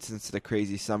he's played since the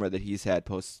crazy summer that he's had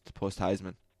post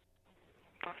Heisman.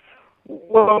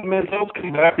 Well, Manziel's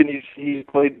come back and he's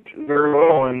played very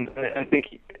well, and I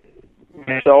think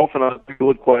myself and a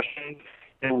good question.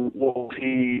 And what was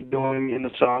he doing in the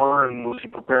summer, and was he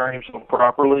preparing himself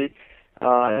properly?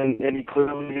 And he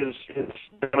clearly has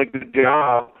done a good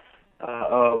job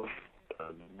of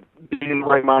being in the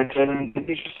right mindset, and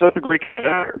he's just such a great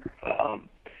competitor.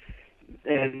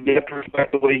 And you have to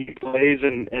respect the way he plays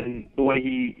and the way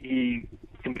he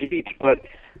competes. But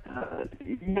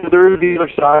there is the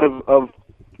other side of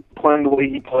playing the way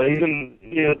he plays, and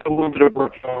it's a little bit of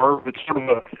Brett Favre. It's sort of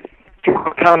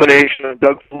a combination of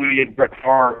Doug Flutie and Brett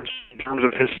Favre in terms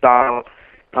of his style,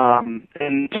 and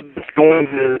it's going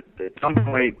to at some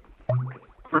point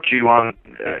hurt you on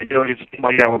against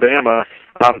like Alabama.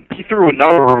 He threw a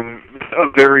number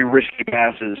of very risky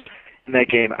passes in that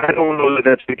game. I don't know that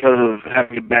that's because of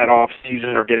having a bad off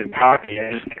season or getting cocky.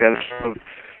 I just think that's sort of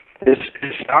his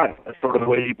style. That's sort of the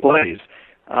way he plays.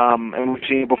 And we've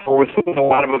seen it before with a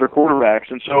lot of other quarterbacks.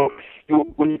 And so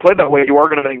when you play that way, you are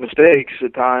going to make mistakes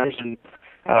at times. And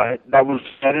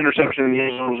that interception in the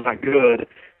end zone was not good.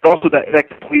 But also that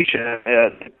completion,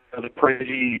 the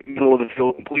crazy middle of the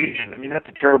field completion. I mean, that's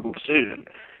a terrible decision.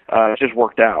 It just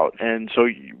worked out. And so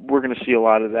we're going to see a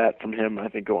lot of that from him, I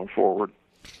think, going forward.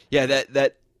 Yeah,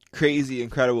 that crazy,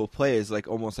 incredible play is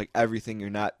almost like everything you're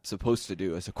not supposed to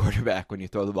do as a quarterback when you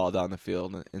throw the ball down the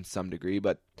field in some degree.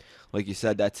 But like you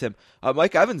said, that's him.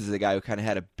 Mike Evans is a guy who kind of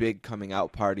had a big coming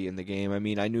out party in the game. I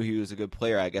mean, I knew he was a good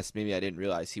player. I guess maybe I didn't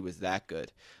realize he was that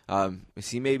good. Is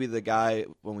he maybe the guy,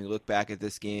 when we look back at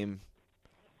this game,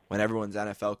 when everyone's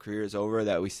NFL career is over,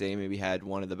 that we say maybe had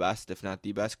one of the best, if not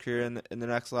the best career in the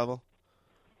next level?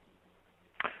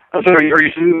 I'm sorry,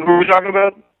 who are we talking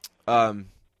about?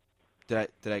 Did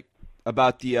I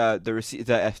about the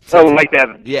Mike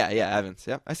Evans. Yeah, Evans.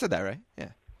 Yeah, I said that right. Yeah.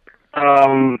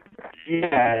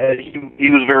 Yeah, he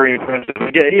was very impressive.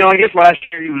 Again, I guess last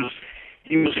year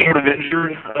he was sort of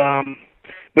injured,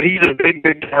 but he's a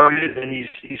big target and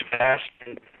he's fast.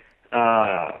 And,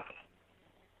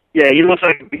 yeah, he looks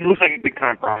like a big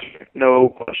time prospect, no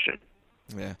question.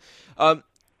 Yeah.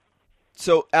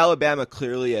 So Alabama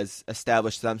clearly has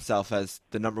established themselves as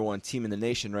the number one team in the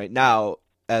nation right now.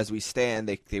 As we stand,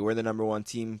 they were the number one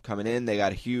team coming in. They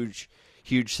got a huge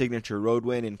signature road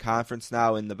win in conference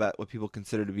now in what people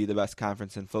consider to be the best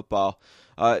conference in football.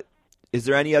 Is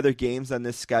there any other games on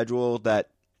this schedule that,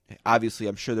 obviously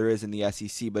I'm sure there is in the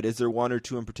SEC, but is there one or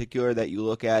two in particular that you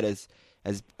look at as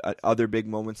other big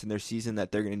moments in their season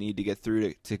that they're going to need to get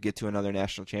through to get to another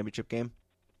national championship game?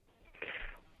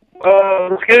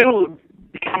 The schedule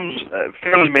becomes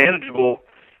fairly manageable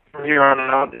from here on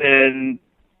out, and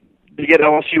to get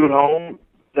LSU at home,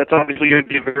 that's obviously going to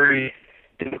be a very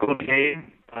difficult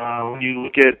game. When you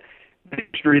look at the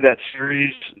history of that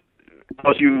series,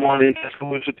 LSU won in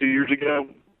Tuscaloosa 2 years ago.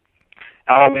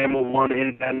 Alabama won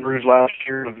in Baton Rouge last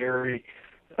year in a very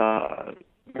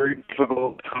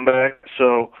difficult comeback.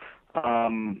 So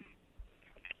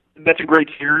that's a great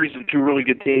series and two really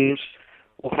good teams.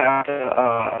 We'll have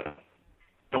to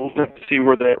see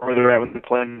where they're at with the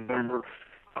play in November.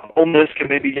 Ole Miss can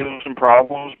maybe give them some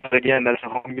problems, but again, that's a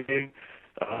home game.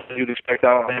 So you'd expect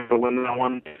Alabama to win that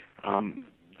one.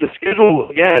 The schedule,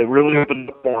 again, it really opened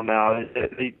up for them now.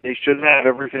 They should have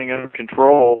everything under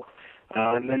control.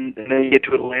 And then you get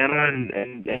to Atlanta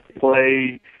and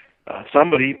play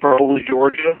somebody, probably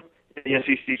Georgia, in the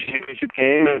SEC championship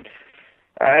game. And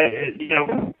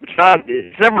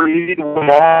it's never easy to win them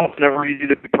all. It's never easy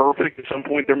to be perfect. At some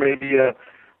point, there may be a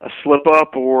slip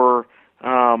up or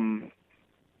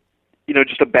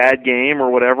just a bad game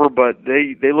or whatever. But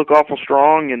they look awful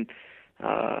strong, and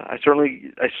I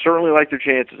certainly like their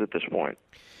chances at this point.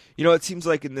 It seems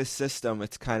like in this system,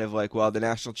 it's kind of like, well, the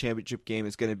national championship game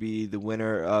is going to be the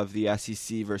winner of the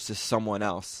SEC versus someone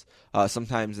else.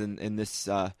 Sometimes in this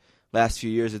last few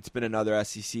years, it's been another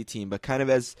SEC team. But kind of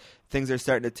as things are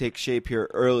starting to take shape here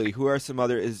early, who are some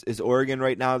other? Is Oregon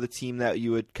right now the team that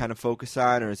you would kind of focus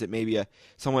on, or is it maybe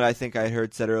someone I think I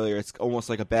heard said earlier? It's almost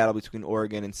like a battle between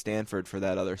Oregon and Stanford for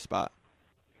that other spot.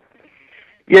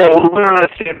 Yeah, well, the winner of that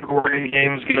Stanford-Oregon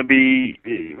game is going to be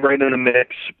right in the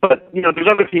mix. But, there's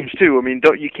other teams, too. I mean,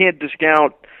 you can't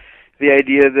discount the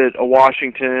idea that a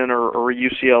Washington or a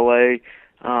UCLA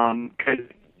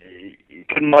could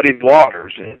muddy the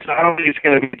waters. I don't think it's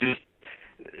going to be just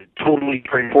totally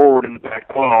straightforward in the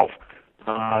Pac-12.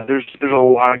 There's a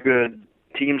lot of good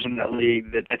teams in that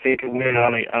league that I think could win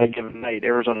on a given night.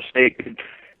 Arizona State could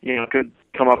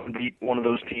come up and beat one of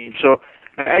those teams. So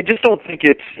I just don't think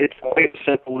it's quite as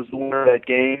simple as the winner of that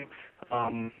game,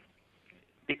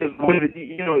 because the way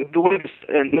this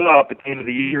ended up at the end of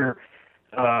the year,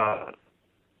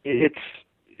 it's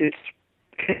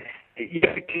you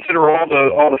have to consider all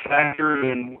the factors,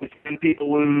 and when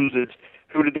people lose, it's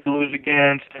who did they lose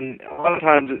against, and a lot of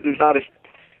times there's not an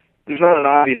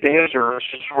obvious answer.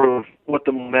 It's just sort of what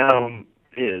the momentum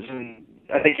is, and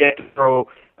I think you have to throw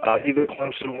either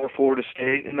Clemson or Florida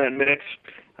State in that mix.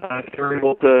 If they're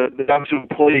able to, they obviously will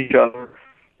play each other,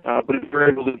 but if they're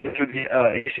able to get through the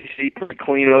ACC pretty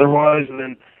clean otherwise, and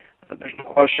then there's no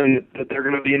question that they're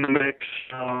going to be in the mix.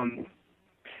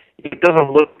 It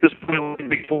doesn't look this point like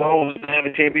Big 12 is to have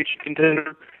a championship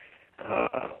contender.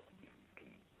 I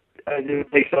do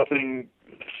take something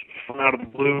from out of the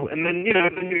blue, and then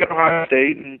then you got Ohio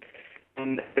State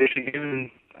and Michigan,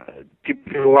 and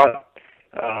people feel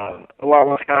a lot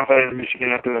less confident in Michigan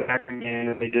after the Akron game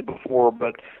than they did before,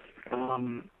 but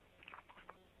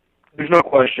there's no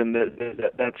question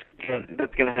that's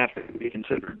going to have to be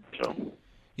considered. So,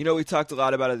 we talked a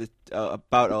lot about a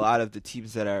lot of the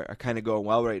teams that are kind of going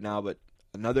well right now, but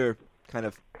another kind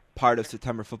of part of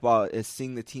September football is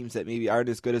seeing the teams that maybe aren't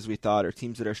as good as we thought, or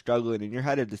teams that are struggling. And you're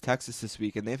headed to Texas this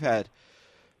week, and they've had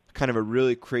kind of a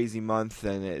really crazy month,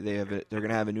 and they're going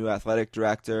to have a new athletic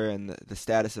director, and the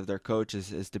status of their coach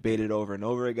is debated over and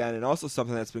over again. And also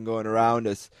something that's been going around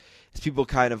is people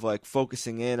kind of like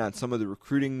focusing in on some of the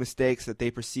recruiting mistakes that they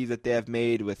perceive that they have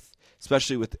made,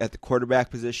 especially at the quarterback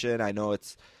position. I know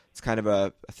it's kind of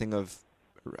a thing of,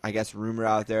 I guess, rumor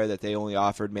out there that they only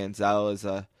offered Manziel as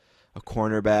a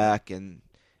cornerback, and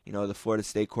the Florida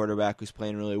State quarterback who's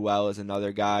playing really well is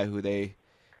another guy who they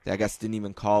I guess didn't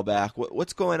even call back.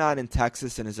 What's going on in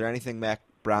Texas, and is there anything Mac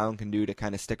Brown can do to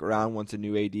kind of stick around once a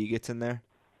new AD gets in there?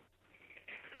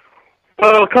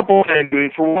 Well, a couple of things.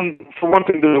 For one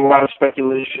thing, there's a lot of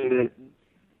speculation that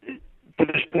to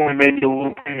this point maybe a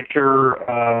little premature.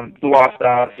 The Lost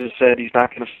Odds has said he's not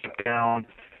going to step down,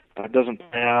 doesn't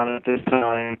plan at this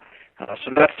time.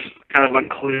 So that's kind of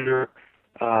unclear.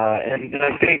 And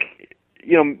I think,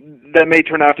 that may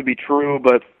turn out to be true,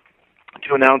 but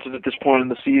to announce it at this point in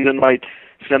the season might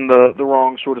send the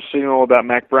wrong sort of signal about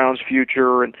Mac Brown's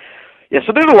future. And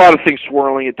so there's a lot of things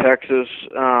swirling at Texas.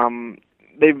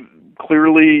 They've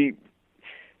clearly,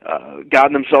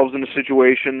 gotten themselves in a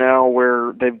situation now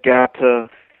where they've got to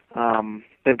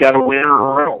win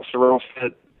or else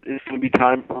it's going to be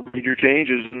time for major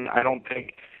changes. And I don't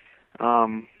think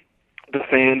the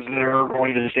fans there are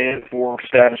going to stand for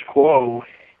status quo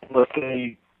unless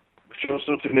they show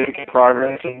some significant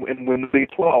progress and win the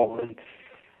Big 12. And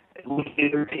looking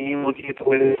at their team, looking at the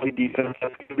way they play defense,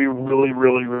 that's going to be really,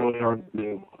 really, really hard to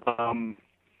do.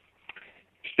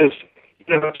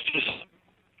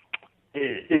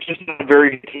 It's just not a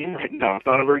very good team right now. It's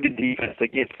not a very good defense. They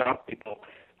can't stop people.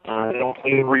 They don't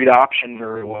play the read option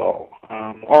very well.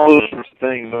 All those sorts of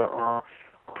things are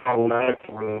problematic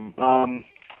for them.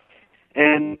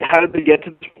 And how did they get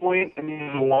to this point? I mean,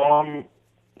 there's a long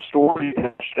story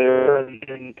there,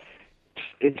 and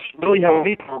it's really how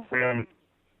any program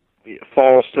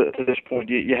falls to this point.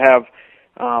 You have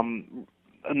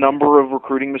a number of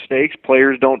recruiting mistakes.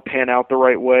 Players don't pan out the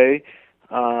right way.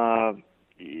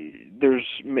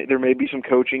 There may be some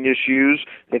coaching issues.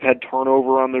 They've had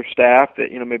turnover on their staff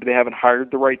that maybe they haven't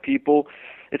hired the right people.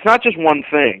 It's not just one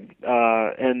thing,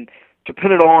 and to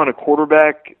pin it all on a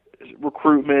quarterback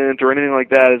recruitment or anything like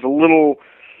that is a little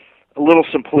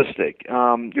simplistic.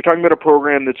 You're talking about a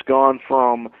program that's gone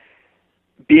from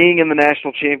being in the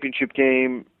national championship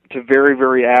game to very,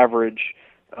 very average,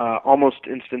 almost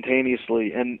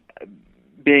instantaneously, and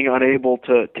being unable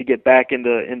to get back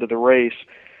into the race.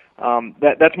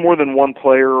 That's more than one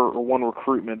player or one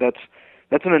recruitment.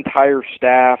 That's an entire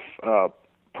staff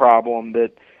problem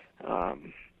that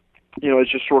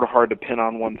it's just sort of hard to pin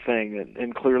on one thing.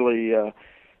 And clearly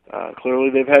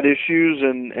they've had issues,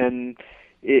 and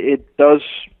it does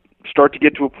start to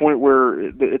get to a point where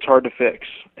it's hard to fix.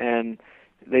 And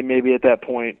they may be at that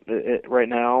point right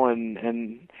now. And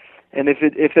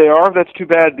if they are, that's too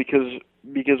bad because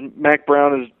Mac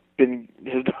Brown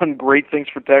has done great things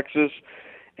for Texas.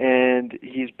 And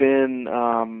he's been,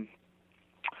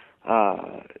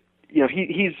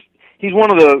 he's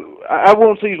one of the, I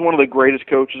won't say he's one of the greatest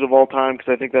coaches of all time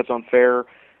because I think that's unfair.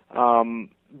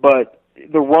 But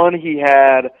the run he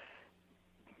had,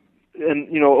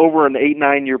 and over an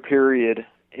 8-9 year period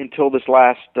until this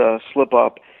last slip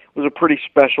up was a pretty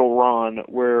special run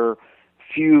where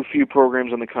few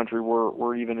programs in the country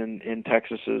were even in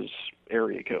Texas's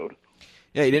area code.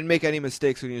 Yeah, he didn't make any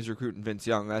mistakes when he was recruiting Vince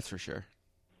Young, that's for sure.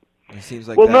 It seems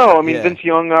like Vince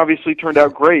Young obviously turned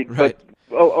out great, right.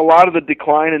 But a lot of the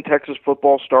decline in Texas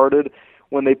football started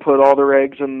when they put all their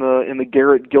eggs in the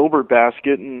Garrett Gilbert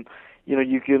basket, and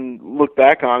you can look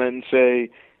back on it and say,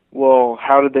 well,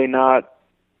 how did they not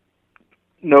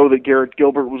know that Garrett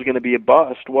Gilbert was going to be a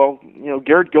bust? Well,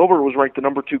 Garrett Gilbert was ranked the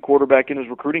number 2 quarterback in his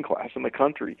recruiting class in the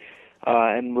country,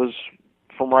 and was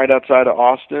from right outside of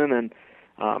Austin, and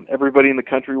everybody in the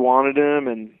country wanted him,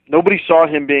 and nobody saw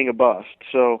him being a bust.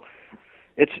 So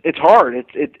it's hard.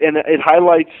 It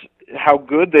highlights how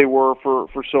good they were for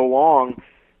so long,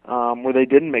 where they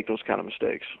didn't make those kind of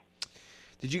mistakes.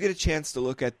 Did you get a chance to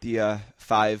look at the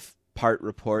 5-part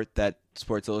report that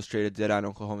Sports Illustrated did on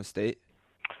Oklahoma State?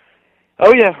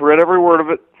 Oh yeah, read every word of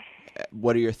it.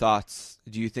 What are your thoughts?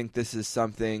 Do you think this is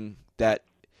something that,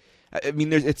 I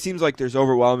mean, it seems like there's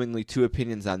overwhelmingly 2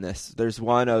 opinions on this. There's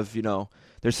one of,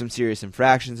 there's some serious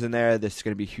infractions in there. There's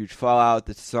going to be huge fallout.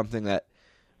 This is something that,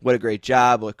 what a great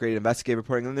job, what great investigative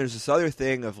reporting. And then there's this other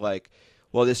thing of like,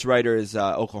 well, this writer is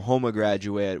an Oklahoma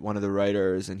graduate, one of the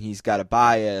writers, and he's got a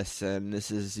bias, and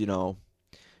this is,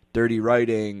 dirty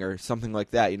writing or something like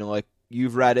that. Like,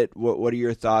 you've read it. What are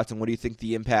your thoughts, and what do you think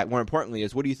the impact, more importantly,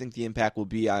 is what do you think the impact will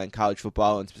be on college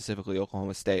football and specifically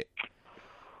Oklahoma State?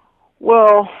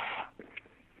 Well,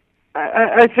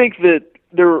 I think that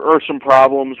there are some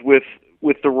problems with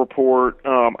the report.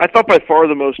 I thought by far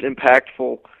the most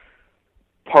impactful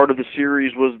part of the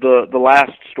series was the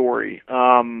last story,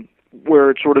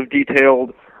 where it sort of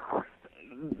detailed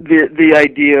the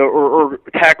idea or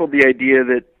tackled the idea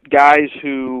that guys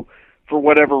who, for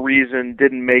whatever reason,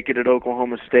 didn't make it at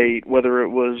Oklahoma State, whether it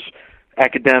was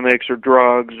academics or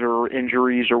drugs or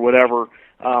injuries or whatever,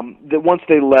 that once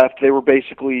they left, they were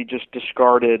basically just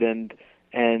discarded and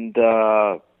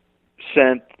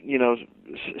sent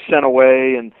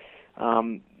away, and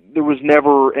there was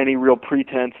never any real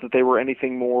pretense that they were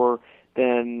anything more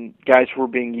than guys who were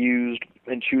being used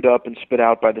and chewed up and spit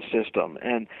out by the system.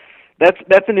 And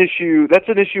that's an issue. That's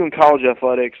an issue in college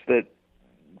athletics that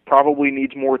probably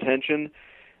needs more attention.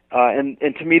 And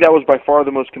to me, that was by far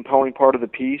the most compelling part of the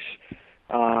piece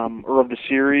or of the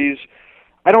series.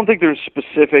 I don't think there's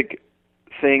specific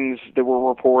things that were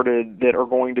reported that are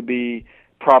going to be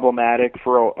problematic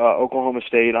for Oklahoma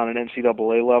State on an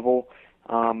NCAA level.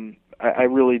 I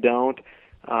really don't.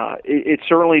 It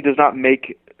certainly does not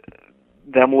make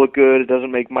them look good. It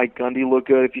doesn't make Mike Gundy look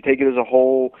good. If you take it as a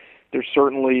whole, there's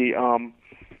certainly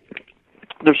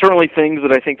things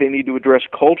that I think they need to address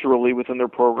culturally within their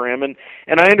program, and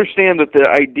I understand that the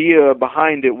idea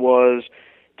behind it was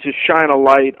to shine a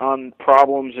light on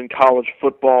problems in college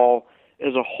football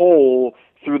as a whole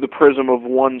through the prism of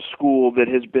one school that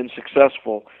has been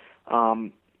successful,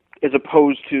 as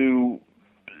opposed to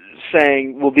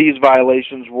saying, well, these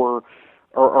violations are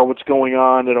what's going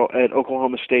on at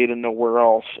Oklahoma State and nowhere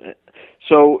else.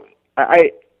 So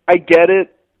I get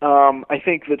it. I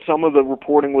think that some of the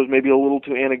reporting was maybe a little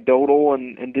too anecdotal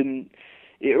and didn't.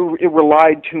 It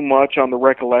relied too much on the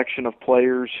recollection of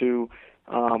players who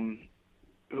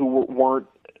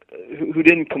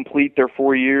didn't complete their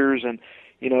 4 years, and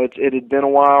it had been a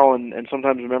while, and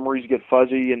sometimes memories get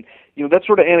fuzzy, and that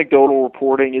sort of anecdotal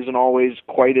reporting isn't always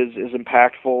quite as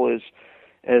impactful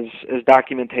as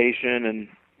documentation and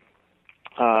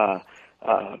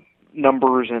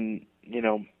numbers and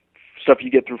stuff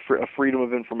you get through a Freedom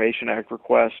of Information Act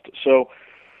request. So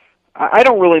I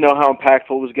don't really know how impactful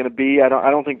it was going to be. I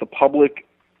don't think the public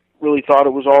really thought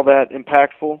it was all that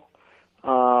impactful.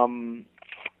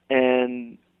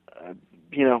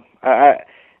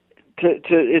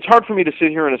 It's hard for me to sit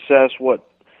here and assess what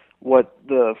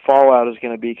the fallout is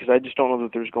going to be, because I just don't know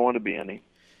that there's going to be any.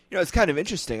 It's kind of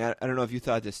interesting. I don't know if you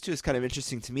thought this too. It's kind of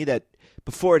interesting to me that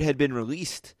before it had been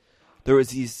released, there was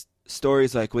these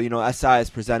stories like, well, SI has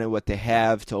presented what they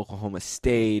have to Oklahoma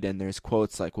State, and there's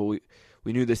quotes like, well,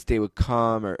 we knew this day would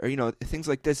come, or things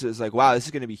like this. It was like, wow, this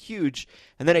is going to be huge.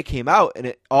 And then it came out, and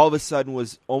it all of a sudden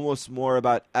was almost more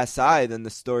about SI than the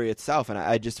story itself. And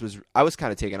I was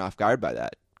kind of taken off guard by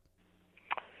that.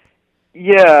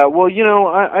 Yeah, well,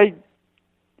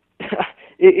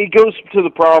 it goes to the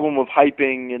problem of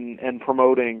hyping and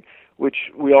promoting,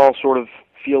 which we all sort of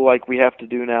feel like we have to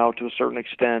do now to a certain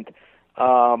extent.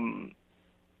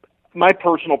 My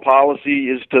personal policy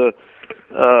is to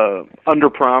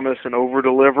under-promise and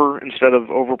over-deliver instead of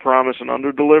over-promise and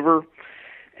under-deliver.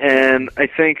 And I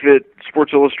think that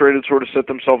Sports Illustrated sort of set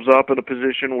themselves up in a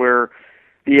position where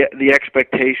the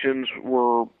expectations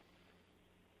were,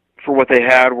 for what they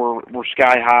had, were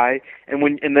sky high.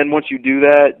 And then once you do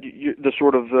that, the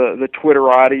sort of the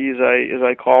Twitterati, as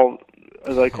I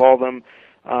call them,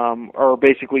 are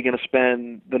basically going to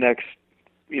spend the next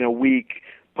week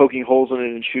poking holes in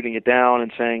it and shooting it down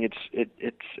and saying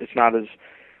it's not as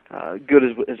good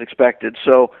as expected.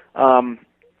 So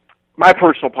my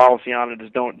personal policy on it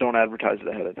is don't advertise it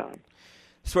ahead of time.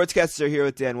 Sportscasters are here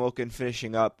with Dan Wolken,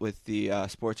 finishing up with the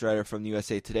sports writer from the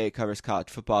USA Today, covers college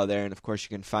football there, and of course you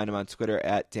can find him on Twitter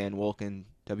at Dan Wolken,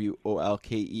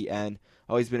 Wolken.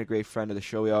 Always been a great friend of the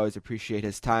show. We always appreciate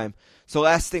his time. So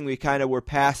last thing, we're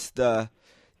past the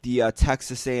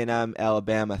Texas A&M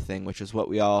Alabama thing, which is what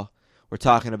we all were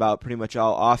talking about pretty much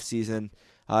all off season.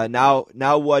 Now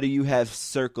what do you have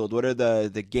circled? What are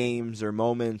the games or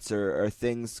moments or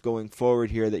things going forward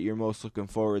here that you're most looking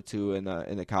forward to in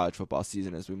the college football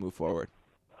season as we move forward?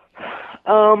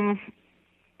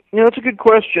 It's a good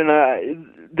question.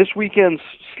 This weekend's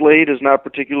slate is not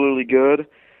particularly good.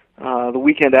 The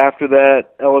weekend after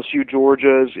that, LSU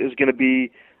Georgia is going to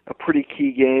be a pretty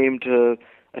key game to,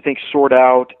 I think, sort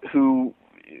out who's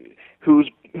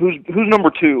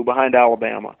number two behind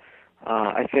Alabama.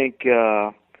 I think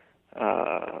that's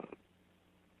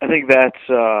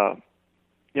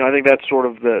sort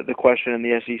of the question in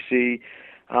the SEC.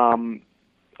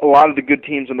 A lot of the good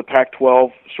teams in the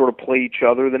Pac-12 sort of play each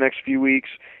other the next few weeks.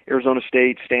 Arizona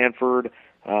State, Stanford,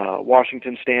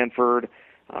 Washington, Stanford.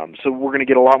 So we're going to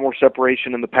get a lot more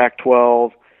separation in the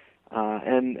Pac-12.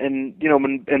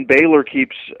 And Baylor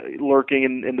keeps lurking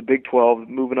in the Big 12,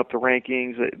 moving up the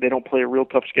rankings. They don't play a real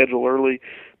tough schedule early,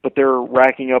 but they're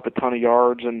racking up a ton of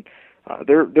yards, and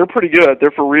they're pretty good.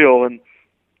 They're for real, and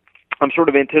I'm sort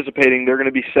of anticipating they're going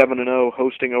to be 7-0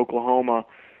 hosting Oklahoma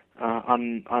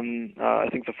on I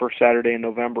think the first Saturday in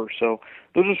November. So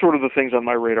those are sort of the things on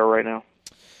my radar right now.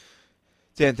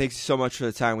 Dan, thanks so much for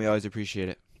the time. We always appreciate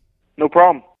it. No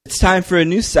problem. It's time for a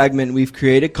new segment we've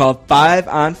created called 5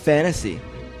 on Fantasy.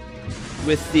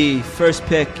 With the first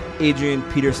pick, Adrian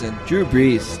Peterson, Drew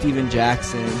Brees, Steven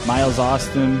Jackson, Miles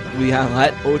Austin, Leon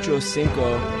Lett, Ocho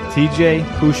Cinco, TJ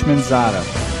Hushmanzada.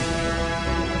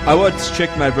 I once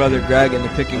tricked my brother Greg into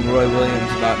picking Roy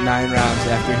Williams about 9 rounds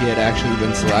after he had actually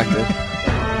been selected.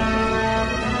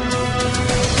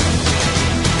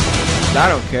 I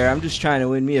don't care. I'm just trying to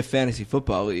win me a fantasy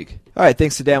football league. All right,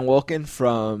 thanks to Dan Wolken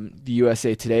from the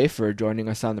USA Today for joining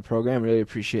us on the program. Really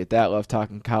appreciate that. Love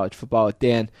talking college football with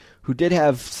Dan, who did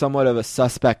have somewhat of a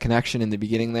suspect connection in the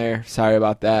beginning there. Sorry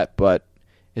about that, but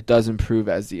it does improve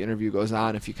as the interview goes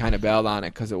on if you kind of bailed on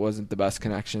it because it wasn't the best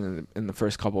connection in the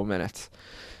first couple of minutes.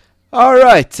 All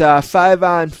right, 5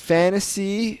 on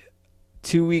fantasy,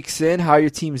 2 weeks in. How are your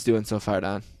teams doing so far,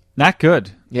 Don? Not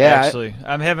good, Yeah, actually.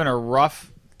 I'm having a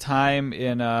rough time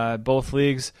in both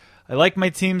leagues. I like my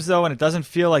teams, though, and it doesn't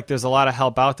feel like there's a lot of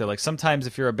help out there. Like, sometimes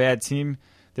if you're a bad team,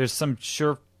 there's some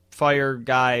surefire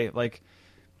guy, like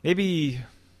maybe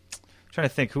I'm trying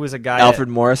to think, who was a guy? Alfred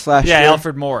Morris last year? Yeah,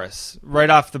 Alfred Morris. Right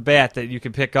off the bat that you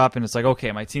can pick up, and it's like,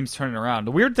 okay, my team's turning around.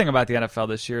 The weird thing about the NFL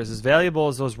this year is as valuable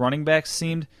as those running backs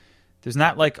seemed, there's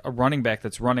not like a running back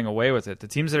that's running away with it. The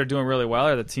teams that are doing really well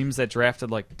are the teams that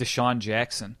drafted like Deshaun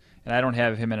Jackson, and I don't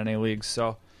have him in any leagues.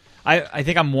 So I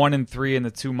think I'm 1-3 in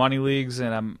the 2 money leagues,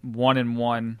 and I'm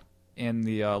 1-1 in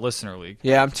the listener league.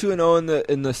 Yeah, I'm 2-0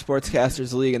 in the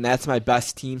Sportscasters League, and that's my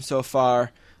best team so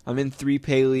far. I'm in 3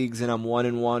 pay leagues, and I'm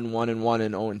 1-1, 1-1,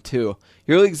 and 0-2.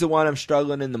 Your league's the one I'm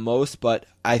struggling in the most, but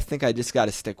I think I just got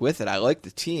to stick with it. I like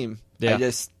the team. Yeah.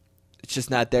 It's just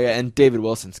not there yet. And David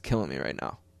Wilson's killing me right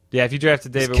now. Yeah, if you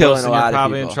drafted David killing Wilson, a lot you're of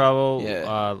probably in people. trouble.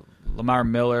 Yeah. Lamar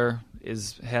Miller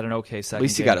had an okay second At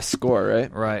least he game. got a score,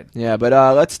 right? Right. Yeah, but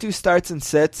let's do starts and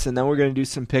sits, and then we're going to do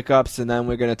some pickups, and then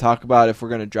we're going to talk about if we're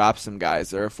going to drop some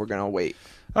guys or if we're going to wait.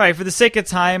 All right, for the sake of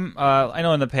time, I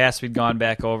know in the past we'd gone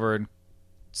back over and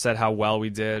said how well we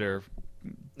did or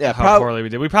how poorly we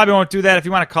did. We probably won't do that. If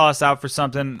you want to call us out for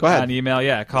something Go ahead. on email,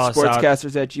 call us out.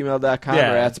 Sportscasters@gmail.com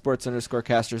Yeah. or at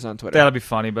sports_casters on Twitter. That'll be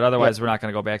funny, but otherwise we're not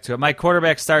going to go back to it. My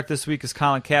quarterback start this week is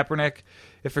Colin Kaepernick.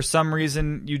 If for some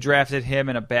reason you drafted him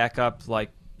in a backup like,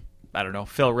 I don't know,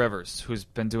 Phil Rivers, who's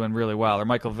been doing really well, or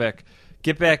Michael Vick,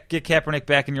 get Kaepernick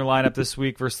back in your lineup this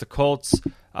week versus the Colts.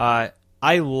 I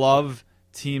love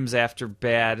teams after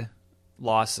bad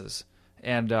losses,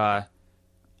 and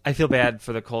I feel bad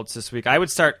for the Colts this week. I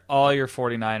would start all your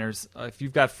 49ers. If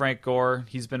you've got Frank Gore,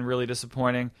 he's been really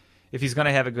disappointing. If he's going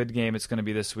to have a good game, it's going to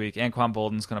be this week. Anquan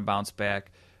Bolden's going to bounce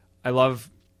back. I love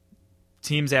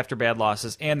teams after bad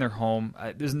losses, and they're home.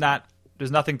 There's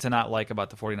nothing to not like about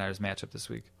the 49ers matchup this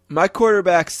week. My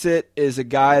quarterback sit is a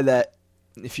guy that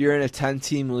if you're in a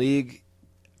 10-team league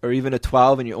or even a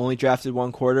 12 and you only drafted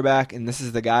one quarterback, and this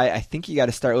is the guy, I think you got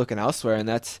to start looking elsewhere, and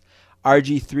that's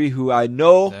RG3, who I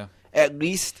know at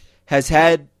least has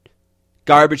had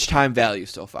garbage time value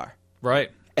so far.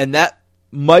 Right. And that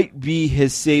might be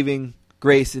his saving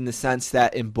grace in the sense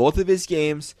that in both of his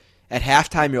games, at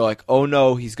halftime you're like, oh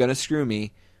no, he's going to screw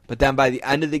me. But then by the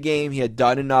end of the game, he had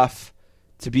done enough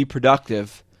to be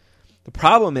productive. The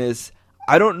problem is,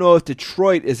 I don't know if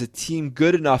Detroit is a team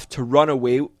good enough to run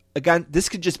away. Again, this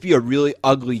could just be a really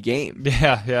ugly game.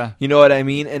 Yeah. You know what I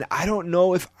mean? And I don't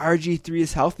know if RG3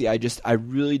 is healthy. I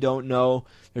really don't know.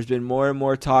 There's been more and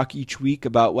more talk each week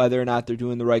about whether or not they're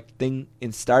doing the right thing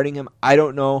in starting him. I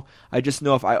don't know. I just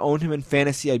know if I owned him in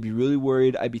fantasy, I'd be really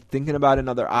worried. I'd be thinking about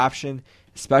another option,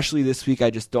 especially this week. I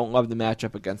just don't love the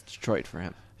matchup against Detroit for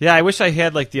him. Yeah, I wish I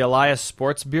had like the Elias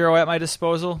Sports Bureau at my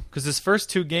disposal because his first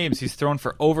 2 games, he's thrown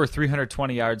for over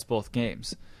 320 yards both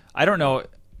games. I don't know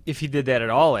if he did that at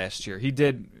all last year. He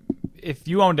did. If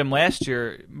you owned him last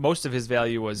year, most of his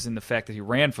value was in the fact that he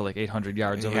ran for like 800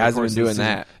 yards. He hasn't been doing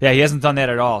that. Yeah, he hasn't done that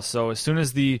at all. So as soon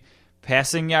as the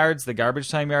passing yards, the garbage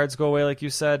time yards go away, like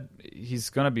you said, he's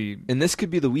going to be... And this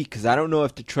could be the week because I don't know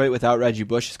if Detroit without Reggie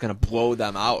Bush is going to blow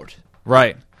them out.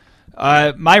 Right.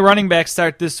 My running back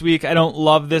start this week, I don't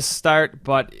love this start,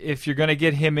 but if you're going to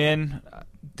get him in,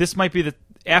 this might be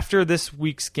after this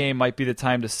week's game might be the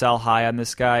time to sell high on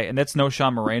this guy, and that's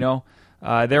Noshawn Moreno.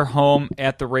 They're home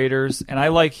at the Raiders, and I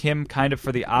like him kind of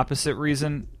for the opposite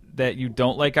reason that you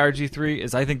don't like RG3,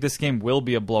 is I think this game will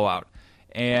be a blowout.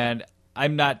 And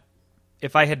I'm not,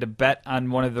 if I had to bet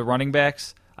on one of the running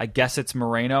backs, I guess it's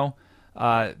Moreno.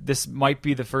 This might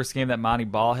be the first game that Monty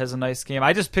Ball has a nice game.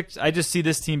 I just see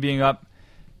this team being up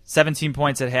 17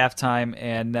 points at halftime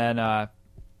and then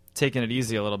taking it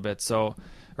easy a little bit. So,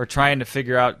 or trying to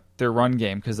figure out their run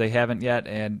game because they haven't yet.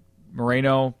 And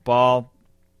Moreno, Ball,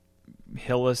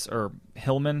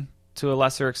 Hillman to a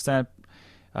lesser extent,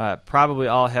 probably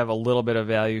all have a little bit of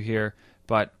value here.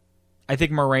 But I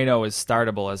think Moreno is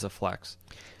startable as a flex.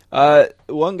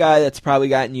 One guy that's probably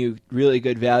gotten you really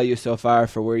good value so far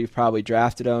for where you've probably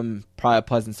drafted him, probably a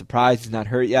pleasant surprise, he's not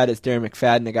hurt yet, is Darren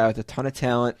McFadden, a guy with a ton of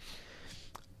talent.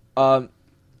 I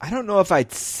don't know if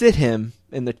I'd sit him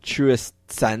in the truest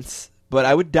sense, but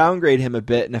I would downgrade him a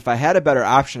bit, and if I had a better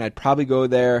option, I'd probably go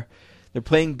there. They're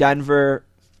playing Denver,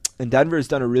 and Denver's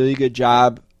done a really good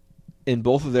job in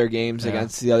both of their games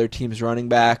against the other team's running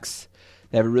backs.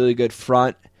 They have a really good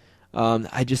front.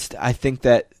 I think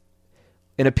that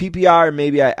In a PPR,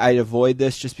 maybe I'd avoid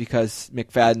this just because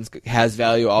McFadden has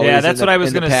value always. Yeah, that's what I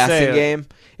was going to say. Game.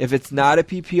 If it's not a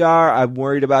PPR, I'm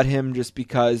worried about him just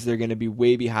because they're going to be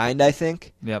way behind, I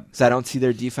think. Yep. Because I don't see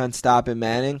their defense stopping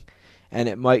Manning, and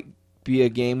it might be a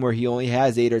game where he only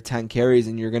has 8 or 10 carries,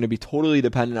 and you're going to be totally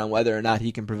dependent on whether or not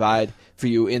he can provide for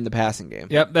you in the passing game.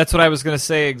 Yep, that's what I was going to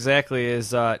say exactly,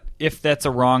 is if that's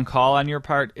a wrong call on your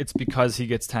part, it's because he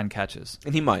gets 10 catches.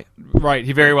 And he might. Right,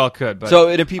 he very well could. But so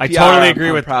in a PPR, I totally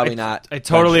agree with probably not. I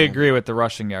totally agree with the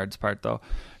rushing yards part, though.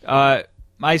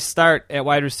 My start at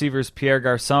wide receiver is Pierre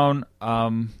Garcon.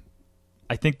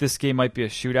 I think this game might be a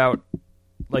shootout.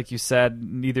 Like you said,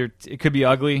 it could be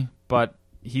ugly, but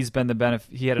he's been the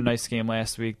benefit. He had a nice game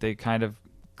last week. They kind of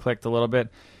clicked a little bit.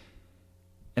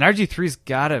 And RG3's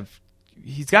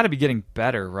he's got to be getting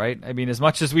better, right? I mean, as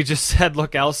much as we just said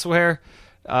look elsewhere,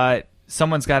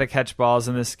 someone's got to catch balls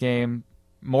in this game.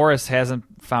 Morris hasn't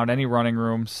found any running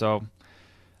room, so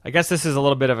I guess this is a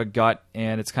little bit of a gut,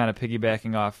 and it's kind of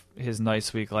piggybacking off his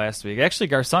nice week last week. Actually,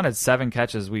 Garcon had 7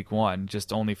 catches week 1,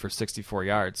 just only for 64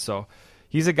 yards. So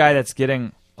he's a guy that's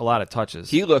getting a lot of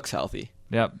touches. He looks healthy.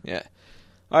 Yep. Yeah.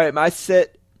 All right, my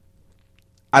sit.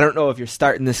 I don't know if you're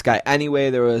starting this guy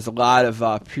anyway. There was a lot of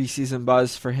preseason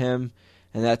buzz for him,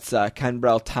 and that's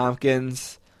Kenbrell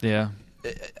Tompkins. Yeah.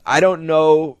 I don't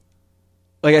know.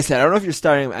 Like I said, I don't know if you're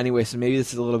starting him anyway, so maybe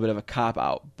this is a little bit of a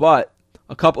cop-out. But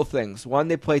a couple things. One,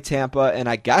 they play Tampa, and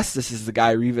I guess this is the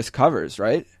guy Revis covers,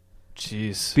 right?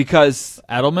 Jeez. Because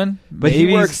Edelman? But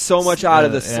he works so much out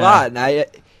of the slot, and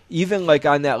even like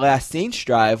on that last Saints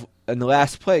drive, in the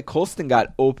last play, Colston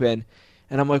got open,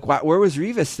 and I'm like, where was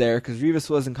Revis there? Because Revis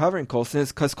wasn't covering Colston.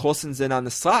 It's because Colston's in on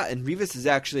the slot, and Revis is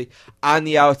actually on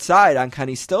the outside on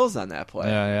Kenny Stills on that play.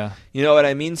 Yeah. You know what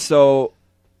I mean? So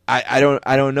I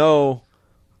don't know.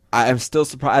 I'm still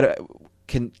surprised.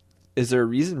 Is there a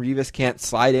reason Revis can't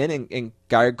slide in and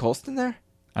guard Colston there?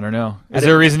 I don't know. Is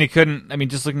there a reason he couldn't? I mean,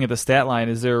 just looking at the stat line,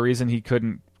 is there a reason he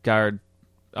couldn't guard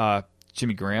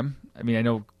Jimmy Graham? I mean, I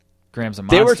know Graham's a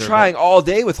monster. They were trying all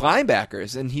day with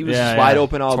linebackers, and he was just wide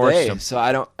open all day. Him. So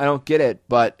I don't get it.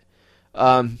 But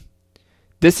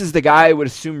this is the guy I would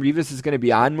assume Revis is going to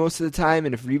be on most of the time,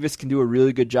 and if Revis can do a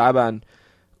really good job on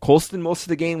Colston most of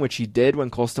the game, which he did when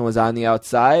Colston was on the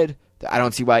outside, I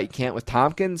don't see why he can't with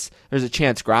Tompkins. There's a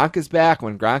chance Gronk is back.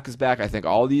 When Gronk is back, I think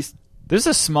all these... There's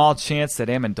a small chance that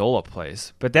Amendola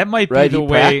plays, but that might be the he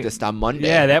way... practiced on Monday.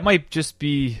 Yeah, that might just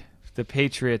be the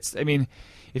Patriots. I mean,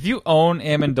 if you own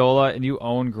Amendola and you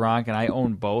own Gronk, and I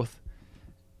own both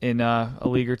in a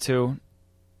league or two,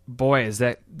 boy,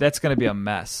 that's going to be a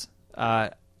mess. I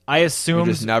assumed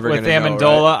with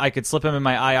Amendola, I could slip him in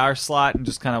my IR slot and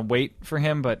just kind of wait for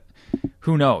him, but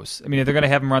who knows? I mean, if they're going to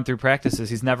have him run through practices,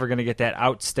 he's never going to get that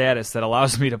out status that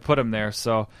allows me to put him there.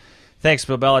 So thanks,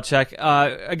 Bill Belichick.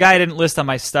 A guy I didn't list on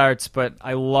my starts, but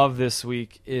I love this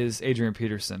week is Adrian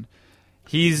Peterson.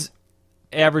 He's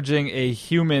averaging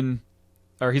he's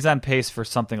on pace for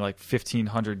something like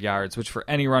 1,500 yards, which for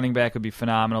any running back would be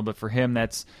phenomenal, but for him,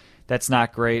 that's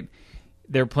not great.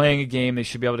 They're playing a game they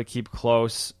should be able to keep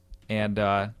close, and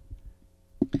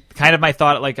kind of my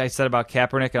thought, like I said about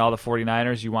Kaepernick and all the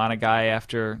 49ers, you want a guy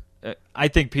after... I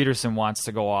think Peterson wants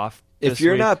to go off. If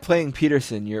you're not playing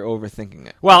Peterson, you're overthinking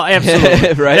it. Well,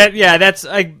 absolutely. Right?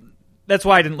 That's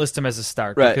why I didn't list him as a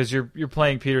start, right, because you're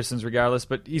playing Peterson's regardless,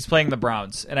 but he's playing the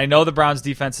Browns. And I know the Browns'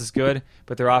 defense is good,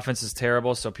 but their offense is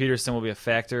terrible, so Peterson will be a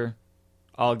factor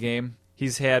all game.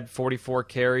 He's had 44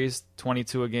 carries,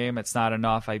 22 a game. That's not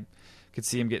enough. I could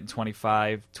see him getting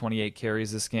 25, 28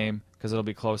 carries this game because it'll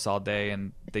be close all day,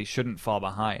 and they shouldn't fall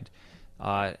behind.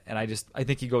 And I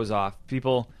think he goes off.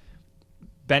 People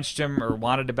benched him or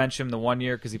wanted to bench him the 1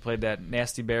 year because he played that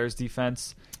nasty Bears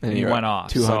defense, and he went off.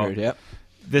 200, yep.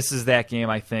 This is that game,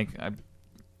 I think. I'm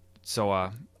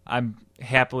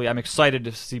excited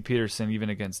to see Peterson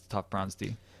even against the tough Browns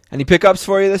D. Any pickups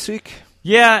for you this week?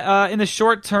 Yeah, in the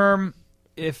short term,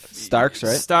 if Starks,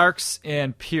 right? Starks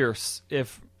and Pierce,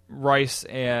 if Rice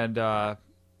and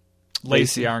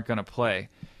Lacey aren't going to play.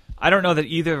 I don't know that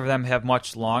either of them have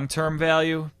much long-term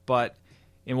value, but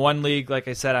in one league, like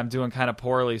I said, I'm doing kind of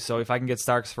poorly, so if I can get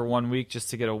Starks for 1 week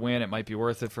just to get a win, it might be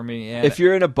worth it for me. And if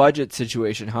you're in a budget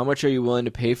situation, how much are you willing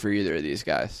to pay for either of these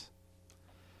guys?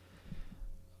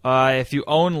 If you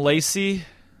own Lacey,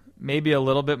 maybe a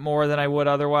little bit more than I would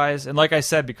otherwise. And like I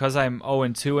said, because I'm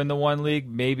 0-2 in the one league,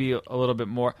 maybe a little bit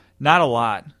more. Not a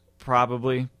lot,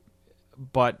 probably,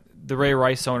 but the Ray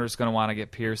Rice owner is going to want to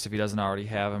get Pierce if he doesn't already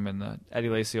have him, and the Eddie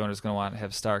Lacy owner is going to want to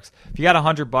have Starks. If you got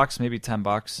 $100, maybe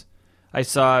 $10. I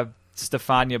saw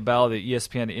Stefania Bell, the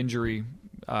ESPN injury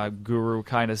guru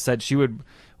kind of said she would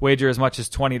wager as much as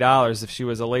 $20 if she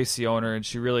was a Lacey owner and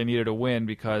she really needed a win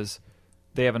because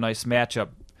they have a nice matchup.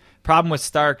 Problem with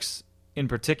Starks in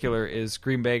particular is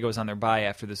Green Bay goes on their bye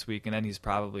after this week, and then he's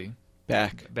probably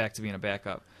back to being a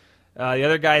backup. The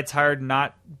other guy it's hard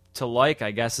not to like,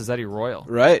 I guess, is Eddie Royal.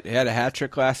 Right. He had a hat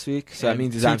trick last week, so that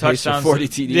means he's on pace for 40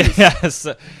 TDs. Yes,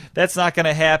 that's not going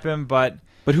to happen, but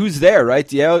who's there, right?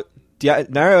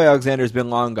 Nario Alexander's been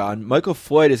long gone. Michael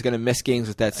Floyd is going to miss games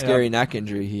with that scary neck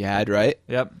injury he had, right?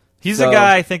 Yep. He's a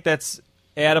guy I think that's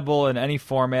addable in any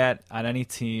format, on any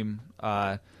team.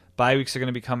 Bye weeks are going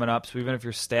to be coming up, so even if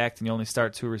you're stacked and you only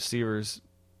start 2 receivers,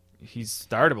 he's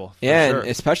startable. Yeah, sure. And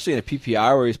especially in a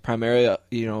PPR where he's primarily,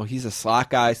 he's a slot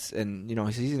guy, and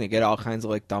he's going to get all kinds of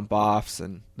like dump offs,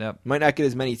 and might not get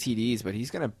as many TDs, but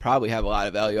he's going to probably have a lot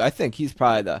of value. I think he's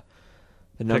probably the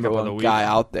number one guy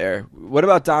out there. What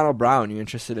about Donald Brown? You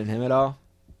interested in him at all?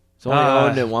 He's only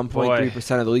owned in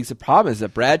 1.3% of the leagues. The problem is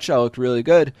that Bradshaw looked really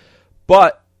good,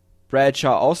 but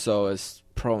Bradshaw also is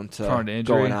prone to injury.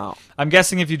 Going out. I'm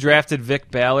guessing if you drafted Vic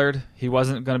Ballard, he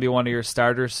wasn't going to be one of your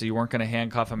starters, so you weren't going to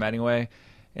handcuff him anyway.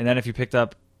 And then if you picked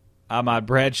up Ahmad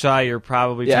Bradshaw, you're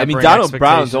probably Donald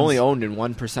Brown's only owned in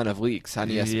 1% of leagues on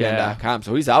ESPN.com,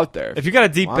 so he's out there. If you got a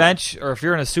deep bench, or if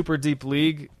you're in a super deep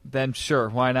league, then sure,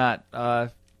 why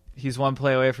not? He's one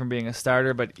play away from being a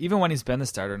starter, but even when he's been the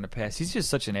starter in the past, he's just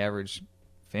such an average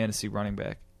fantasy running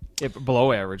back,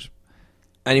 below average.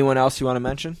 Anyone else you want to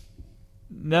mention?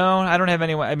 No, I don't have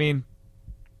anyone. I mean,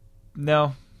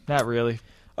 no, not really.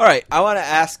 All right, I want to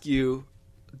ask you,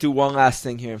 do one last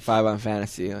thing here in 5 on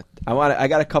Fantasy. I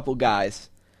got a couple guys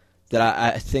that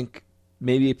I think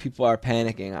maybe people are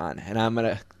panicking on, and I'm going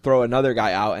to throw another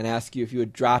guy out and ask you if you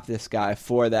would drop this guy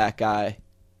for that guy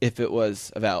if it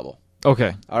was available.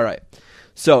 Okay. All right.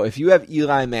 So if you have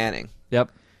Eli Manning,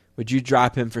 would you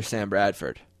drop him for Sam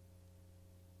Bradford?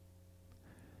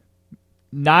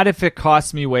 Not if it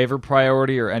costs me waiver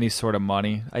priority or any sort of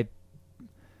money.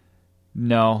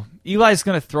 No. Eli's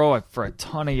going to throw it for a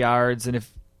ton of yards, and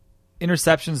if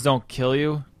interceptions don't kill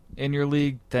you in your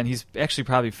league, then he's actually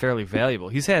probably fairly valuable.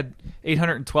 He's had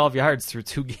 812 yards through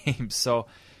 2 games, so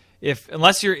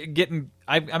unless you're getting,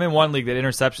 I'm in one league that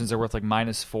interceptions are worth like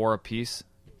 -4 a piece,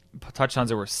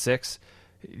 touchdowns are worth 6.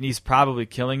 He's probably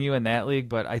killing you in that league,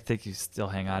 but I think you still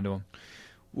hang on to him.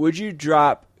 Would you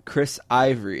drop Chris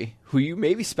Ivory, who you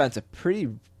maybe spent a pretty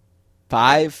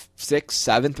 5th, 6th,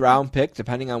 7th round pick,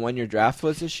 depending on when your draft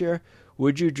was this year?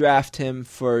 Would you draft him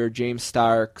for James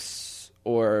Starks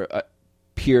or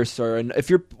Pierce, or if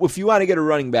you want to get a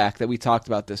running back that we talked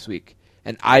about this week,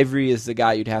 and Ivory is the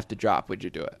guy you'd have to drop, would you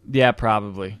do it? Yeah,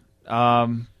 probably.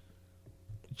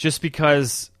 Just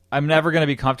because I'm never going to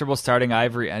be comfortable starting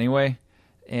Ivory anyway.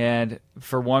 And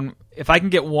if I can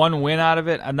get one win out of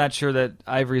it, I'm not sure that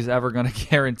Ivory's ever going to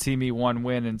guarantee me one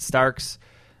win. And Starks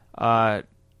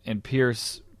and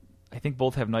Pierce, I think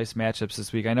both have nice matchups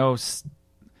this week. I know,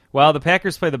 the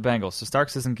Packers play the Bengals, so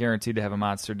Starks isn't guaranteed to have a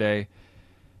monster day.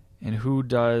 And who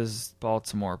does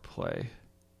Baltimore play?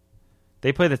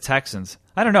 They play the Texans.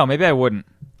 I don't know. Maybe I wouldn't.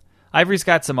 Ivory's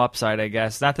got some upside, I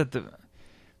guess. Not that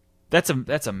that's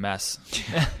a mess.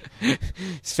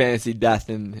 It's fantasy death.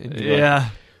 Yeah.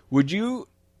 Would you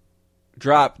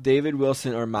drop David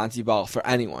Wilson or Monty Ball for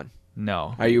anyone?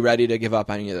 No. Are you ready to give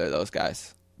up on either of those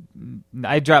guys?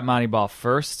 I drop Monty Ball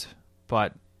first,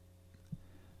 but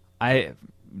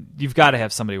you've got to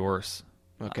have somebody worse.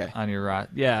 Okay. On your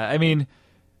rot. Yeah, I mean,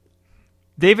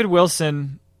 David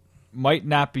Wilson might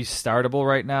not be startable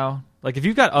right now. Like if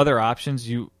you've got other options,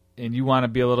 you want to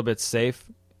be a little bit safe,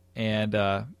 and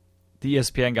the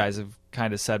ESPN guys have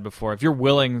kind of said before, if you're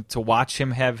willing to watch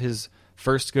him have his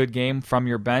first good game from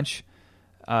your bench,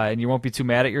 and you won't be too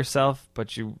mad at yourself,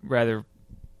 but you rather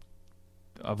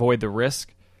avoid the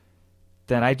risk,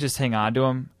 then I just hang on to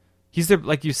him. He's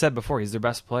like you said before, he's their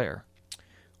best player.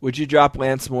 Would you drop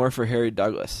Lance Moore for Harry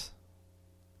Douglas?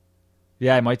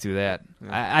 Yeah, I might do that.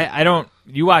 Yeah. I don't.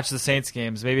 You watch the Saints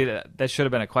games. Maybe that should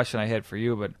have been a question I had for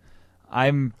you, but I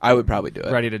would probably do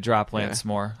it. Ready to drop Lance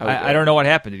Moore. I don't know what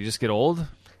happened. Did he just get old?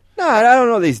 No, I don't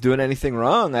know that he's doing anything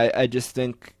wrong. I just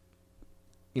think,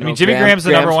 Jimmy Graham's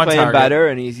the number one playing target. Better,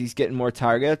 and he's getting more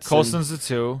targets. Colson's the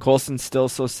 2. Colson's still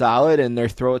so solid, and they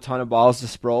throw a ton of balls to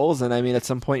Sproles. And at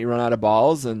some point you run out of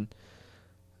balls, and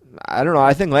I don't know.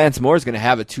 I think Lance Moore's going to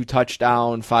have a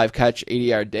 2-touchdown, 5-catch,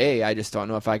 80-yard day. I just don't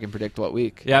know if I can predict what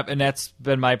week. Yep, and that's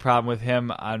been my problem with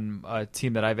him on a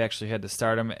team that I've actually had to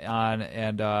start him on.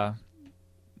 And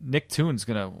Nick Toon's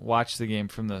going to watch the game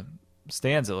from the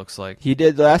stands, it looks like. He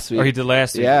did last week. Or he did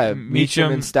last week. Yeah,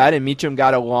 Meacham instead, and Meacham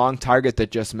got a long target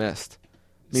that just missed.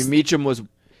 I mean, Meacham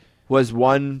was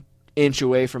 1 inch inch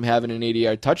away from having an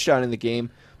 80-yard touchdown in the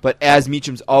game. But as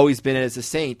Meacham's always been as a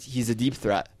Saint, he's a deep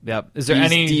threat. Yep. Is there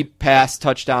he's any deep pass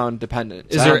touchdown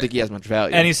dependent? So I don't think he has much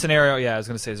value. Any scenario? Yeah, I was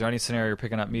going to say, is there any scenario you're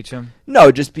picking up Meacham?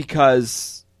 No, just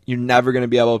because you're never going to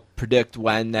be able to predict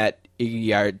when that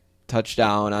 80-yard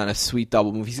touchdown on a sweet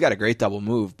double move. He's got a great double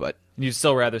move, but you'd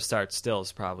still rather start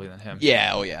Stills probably than him.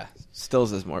 Yeah, oh yeah,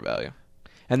 Stills has more value.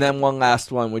 And then one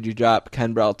last one: would you drop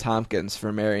Kenbrell Tompkins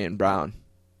for Marion Brown,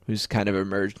 who's kind of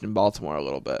emerged in Baltimore a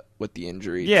little bit with the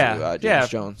injury to James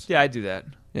Jones? Yeah, I'd do that.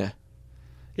 Yeah,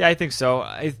 I think so.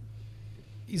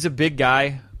 He's a big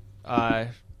guy.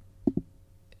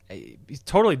 He's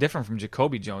totally different from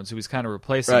Jacoby Jones, who he's kind of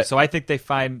replacing. Right. So I think they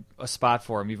find a spot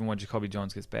for him even when Jacoby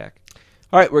Jones gets back.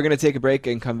 All right, we're going to take a break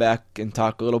and come back and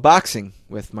talk a little boxing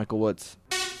with Michael Woods.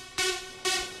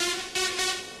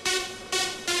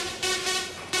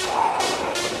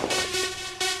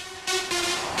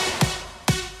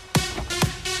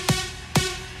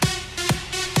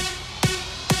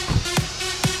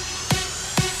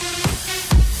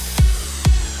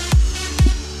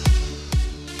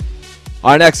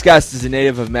 Our next guest is a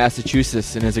native of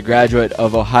Massachusetts and is a graduate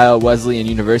of Ohio Wesleyan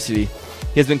University.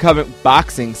 He has been covering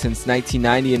boxing since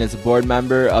 1990 and is a board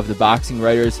member of the Boxing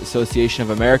Writers Association of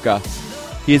America.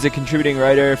 He is a contributing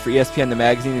writer for ESPN The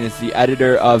Magazine and is the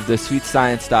editor of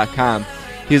thesweetscience.com.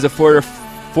 He is a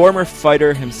former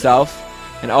fighter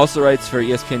himself and also writes for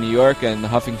ESPN New York and the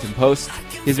Huffington Post.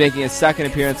 He's making his second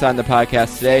appearance on the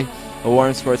podcast today. A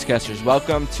Warren Sportscasters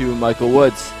welcome to Michael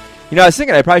Woods. You know, I was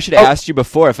thinking I probably should have asked you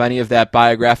before if any of that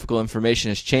biographical information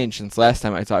has changed since last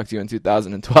time I talked to you in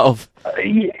 2012.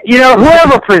 You know,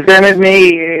 whoever presented me,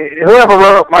 whoever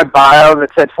wrote my bio that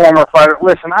said former fighter,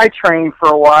 listen, I trained for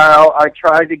a while. I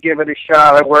tried to give it a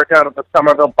shot. I worked out at the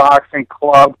Somerville Boxing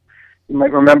Club. You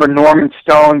might remember Norman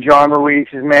Stone, John Ruiz,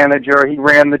 his manager. He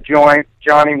ran the joint.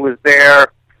 Johnny was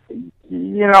there.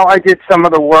 You know, I did some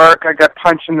of the work. I got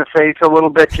punched in the face a little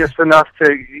bit, just enough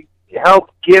to help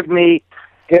get me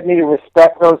to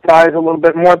respect those guys a little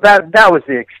bit more. That was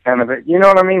the extent of it. You know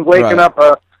what I mean? Waking up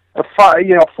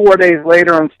 4 days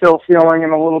later and still feeling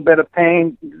in a little bit of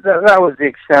pain. That was the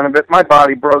extent of it. My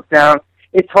body broke down.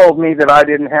 It told me that I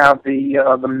didn't have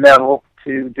the mettle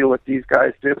to do what these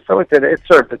guys do. So it did. It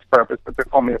served its purpose. But they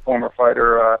called me a former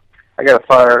fighter. I got to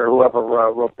fire whoever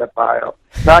wrote that bio.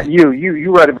 Not you.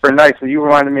 You read it very nicely. You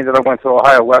reminded me that I went to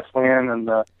Ohio Wesleyan and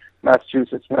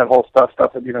Massachusetts and that whole stuff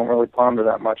that you don't really ponder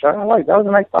that much. I don't like that. Was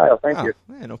a nice bio. Thank you.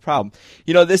 Yeah, no problem.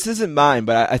 You know, this isn't mine,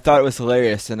 but I thought it was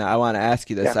hilarious, and I want to ask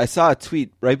you this. Yeah. I saw a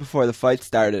tweet right before the fight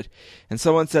started, and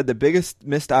someone said the biggest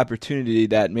missed opportunity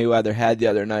that Mayweather had the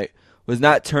other night was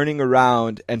not turning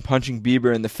around and punching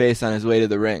Bieber in the face on his way to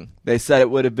the ring. They said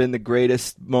it would have been the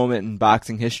greatest moment in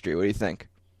boxing history. What do you think?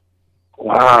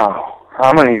 Wow.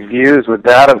 How many views would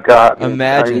that have gotten on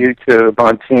YouTube,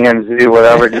 on TMZ,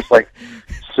 whatever, just like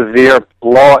severe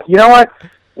blow? You know what?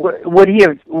 Would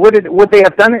they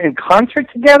have done it in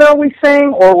concert together, are we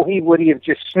saying? Or would he have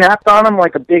just snapped on him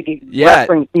like a big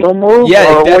wrestling heel move?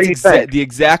 Yeah, or what do you think? The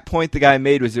exact point the guy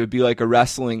made was it would be like a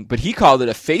wrestling, but he called it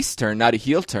a face turn, not a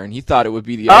heel turn. He thought it would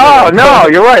be the other way. No,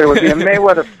 you're right. It would be a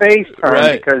Mayweather face turn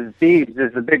right. Because Biebs,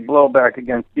 there's a big blowback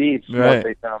against Biebs. Right. What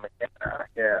they tell me.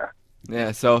 Yeah.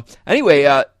 Yeah, so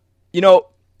anyway, you know,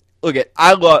 look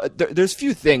there's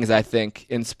few things I think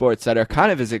in sports that are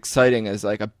kind of as exciting as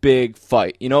like a big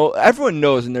fight. You know, everyone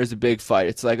knows when there's a big fight.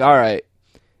 It's like, all right,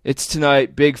 it's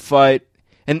tonight, big fight.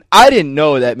 And I didn't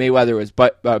know that Mayweather was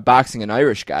boxing an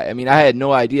Irish guy. I mean, I had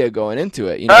no idea going into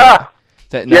it. You know,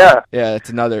 yeah, that's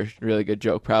another really good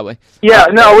joke, probably. Yeah,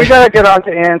 no, we got to get onto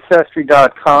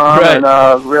Ancestry.com right.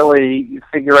 and really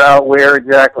figure out where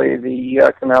exactly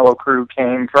the Canelo crew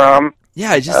came from.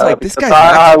 Yeah, just like this guy.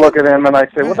 I look at him and I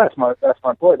say, well, that's my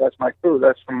boy, that's my crew,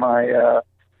 that's from my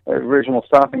original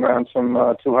stomping grounds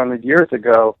from 200 years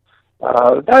ago.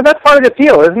 That's part of the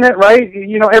appeal, isn't it? Right?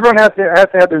 You know, everyone has to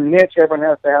have their niche. Everyone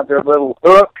has to have their little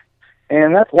hook.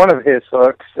 And that's one of his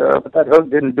hooks, but that hook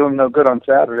didn't do him no good on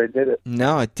Saturday, did it?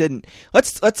 No, it didn't.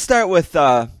 Let's start with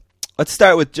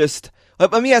just.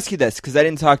 Let me ask you this, because I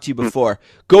didn't talk to you before.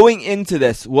 Going into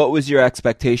this, what was your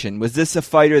expectation? Was this a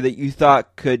fighter that you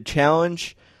thought could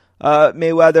challenge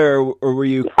Mayweather, or were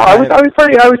you? I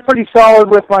was pretty solid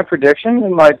with my predictions,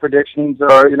 and my predictions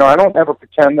are, you know, I don't ever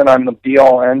pretend that I'm the be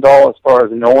all end all as far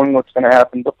as knowing what's going to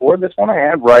happen before. This one I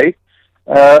had right.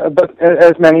 But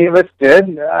as many of us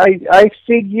did, I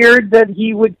figured that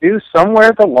he would do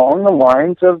somewhere along the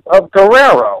lines of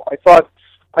Guerrero. I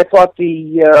thought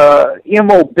the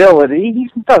immobility, he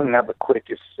doesn't have the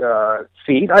quickest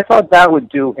feet. I thought that would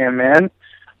do him in.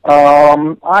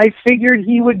 I figured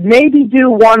he would maybe do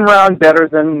one round better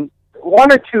than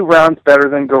 1 or 2 rounds better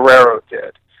than Guerrero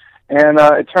did. And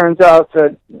it turns out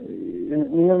that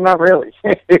not really.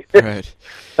 Right.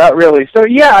 Not really. So,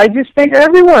 yeah, I just think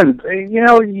everyone,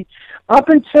 up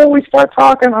until we start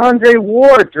talking Andre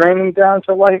Ward draining down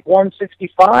to like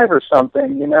 165 or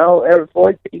something,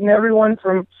 Floyd beating everyone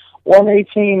from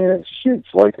 118. And shoot,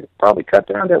 Floyd could probably cut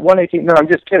down to 118. No, I'm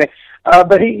just kidding.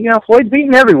 But Floyd's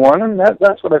beating everyone, and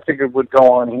that's what I figured would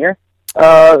go on here.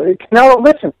 Canelo,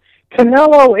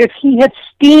 if he had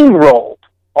steamrolled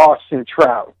Austin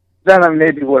Trout, then I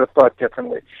maybe would have thought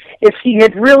differently. If he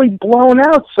had really blown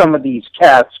out some of these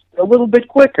cats a little bit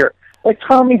quicker, like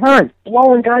Tommy Hearns,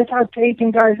 blowing guys out, taking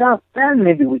guys out, then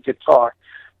maybe we could talk.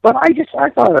 But I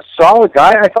thought a solid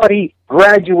guy. I thought he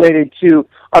graduated to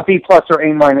a B+ or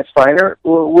A- fighter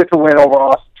with a win over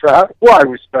Austin Trout, who I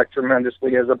respect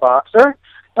tremendously as a boxer.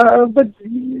 But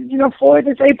Floyd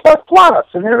is A++,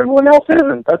 and everyone else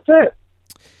isn't. That's it.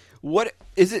 What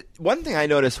is it? One thing I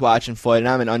noticed watching Floyd, and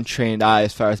I'm an untrained eye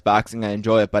as far as boxing, I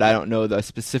enjoy it, but I don't know the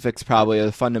specifics probably or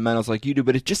the fundamentals like you do,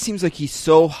 but it just seems like he's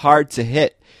so hard to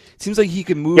hit. It seems like he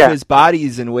can move his body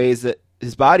in ways that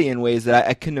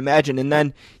I couldn't imagine, and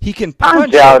then he can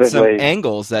punch at some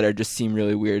angles that just seem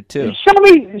really weird too. Show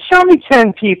me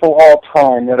 10 people all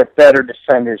time that are better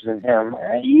defenders than him.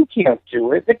 You can't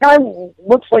do it. The guy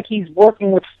looks like he's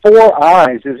working with 4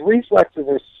 eyes. His reflexes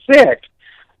are sick.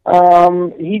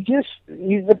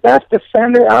 He's the best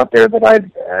defender out there that I've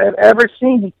ever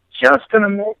seen. He's just going to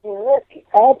make you look. He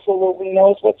absolutely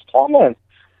knows what's coming.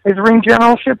 His ring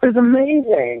generalship is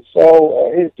amazing.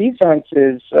 So his defense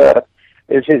is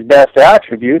his best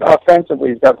attribute. Offensively,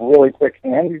 he's got really quick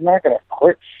hands. He's not going to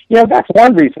quit. That's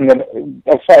one reason that,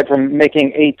 aside from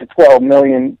making $8 to $12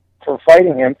 million for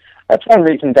fighting him, that's one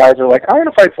reason guys are like, I want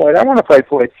to fight Floyd. I want to fight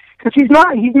Floyd, because he's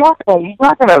not going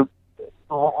to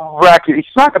wreck you. He's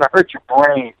not going to hurt your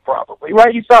brain, probably,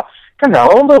 right? You saw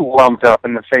Canelo a little lumped up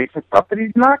in the face and stuff, but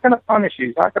he's not going to punish you.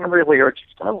 He's not going to really hurt you.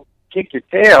 He's going to kick your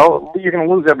tail. You're going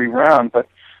to lose every round, but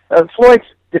Floyd's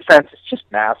defense is just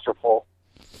masterful.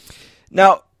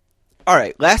 Now, all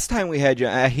right, last time we had you,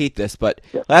 I hate this, but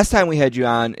last time we had you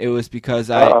on, it was because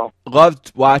I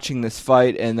loved watching this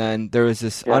fight, and then there was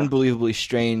this unbelievably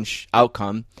strange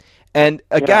outcome. And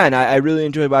again, I really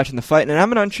enjoyed watching the fight, and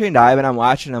I'm an untrained eye, but I'm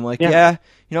watching, I'm like,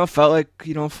 felt like,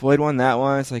 Floyd won that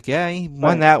one. It's like, he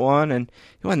won that one, and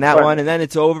he won that one, and then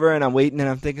it's over, and I'm waiting, and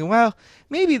I'm thinking, well,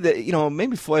 maybe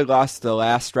maybe Floyd lost the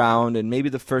last round, and maybe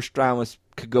the first round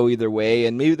could go either way,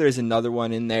 and maybe there's another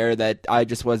one in there that I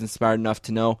just wasn't smart enough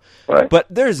to know. Right. But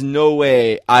there's no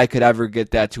way I could ever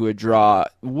get that to a draw.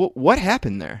 What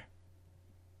happened there?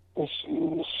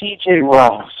 C.J.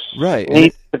 Ross. Right.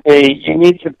 You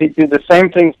need to do the same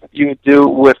things that you do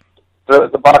with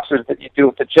the boxers that you do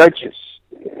with the judges.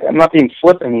 I'm not being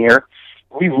flippant here.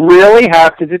 We really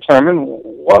have to determine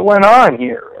what went on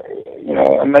here.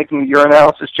 I'm making your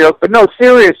analysis joke, but no,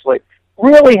 seriously,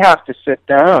 really have to sit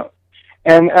down.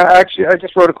 And actually, I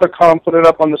just wrote a quick column, put it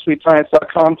up on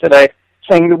thesweetscience.com today,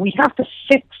 saying that we have to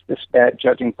fix this bad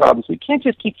judging problems. We can't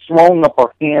just keep throwing up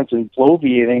our hands and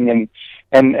bloviating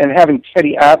and having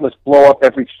Teddy Atlas blow up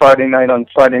every Friday night on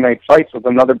Friday Night Fights with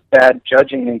another bad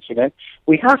judging incident.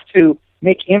 We have to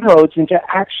make inroads into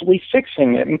actually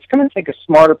fixing it. And it's going to take a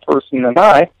smarter person than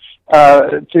I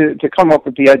to come up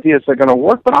with the ideas that are going to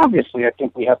work. But obviously, I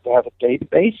think we have to have a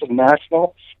database, a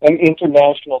national and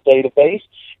international database.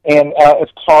 And if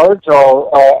cards are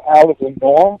out of the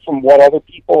norm from what other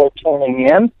people are turning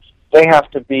in, they have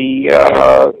to be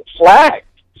flagged.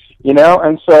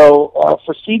 And so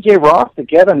for C.J. Ross to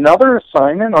get another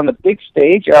assignment on the big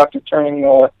stage after turning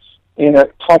in a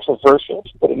controversial,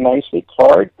 to put it nicely,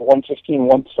 card,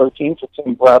 115-113 for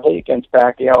Tim Bradley against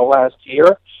Pacquiao last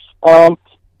year,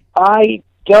 I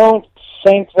don't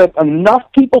think that enough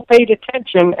people paid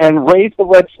attention and raised the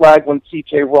red flag when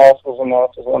C.J. Ross was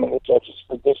announced as one of the judges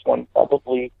for this one.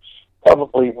 Probably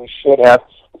we should have.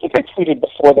 I think I tweeted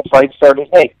before the fight started,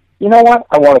 hey, you know what?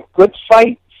 I want a good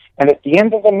fight. And at the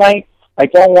end of the night, I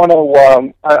don't want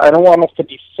us to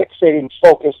be fixated and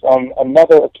focused on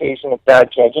another occasion of bad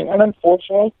judging. And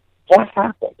unfortunately, that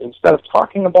happened. Instead of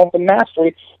talking about the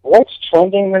mastery, what's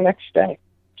trending the next day?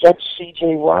 Judge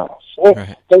C.J. Ross.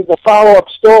 Right. There's the follow-up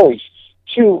stories.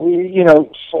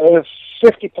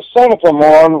 50% of them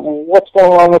are on what's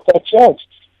going on with that judge.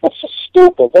 That's just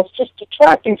stupid. That's just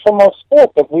detracting from our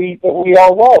sport that we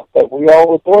all love, that we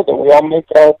all adore, that we all make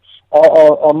our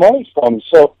money from.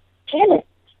 So, damn it,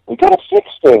 we got to fix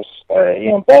this.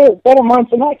 Better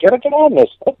minds than I. Get on this.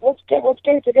 Let's get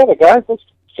it together, guys. Let's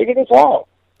figure this out.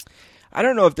 I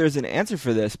don't know if there's an answer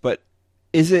for this, but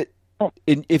is it?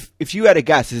 If you had a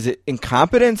guess, is it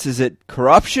incompetence? Is it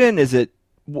corruption? Is it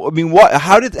I mean, what?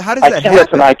 How does that happen?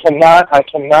 Listen, I cannot.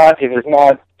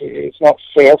 It's not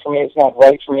fair for me. It's not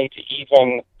right for me to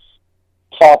even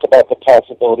talk about the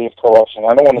possibility of corruption.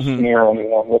 I don't want to smear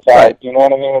anyone with that. Right. You know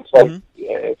what I mean? It's like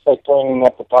it's like bringing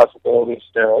up the possibility of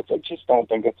steroids. I just don't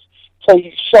think it's. So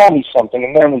you show me something,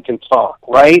 and then we can talk,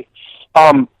 right?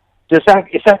 Is that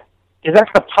going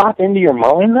to pop into your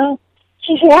mind though?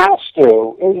 It has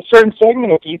to. A certain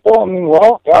segment of people. I mean,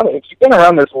 well, God, if you've been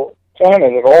around this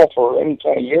planet at all for any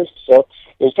kind of years or so,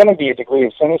 there's going to be a degree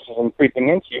of cynicism creeping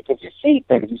into you because you see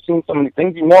things. You've seen so many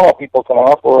things. You know how people can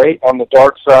operate on the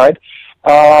dark side.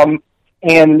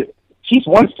 And geez,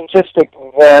 one statistic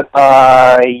that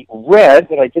I read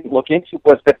that I didn't look into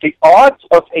was that the odds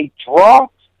of a draw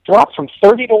dropped from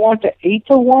 30-1 to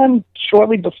 8-1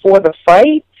 shortly before the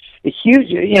fight. A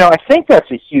huge, I think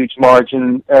that's a huge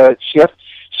margin shift.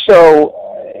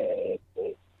 So,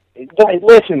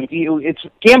 listen, it's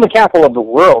gambling capital of the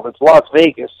world. It's Las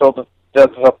Vegas, so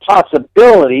the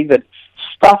possibility that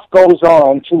stuff goes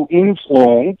on to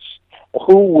influence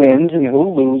who wins and who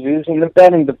loses in the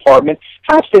betting department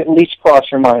has to at least cross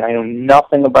your mind. I know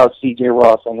nothing about C.J.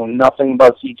 Ross. I know nothing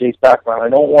about C.J.'s background. I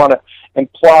don't want to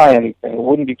imply anything. It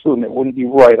wouldn't be prudent. It wouldn't be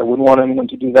right. I wouldn't want anyone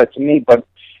to do that to me, but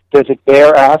does it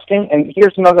bear asking? And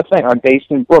here's another thing. I'm based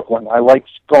in Brooklyn. I like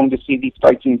going to see these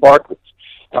fights in Barclays.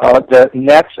 The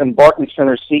Nets and Barclays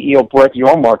Center CEO Brett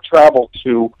Yormark traveled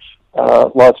to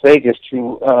Las Vegas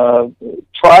to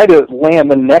try to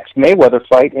land the next Mayweather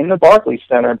fight in the Barclays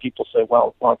Center, and people say, well,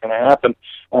 it's not going to happen.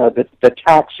 The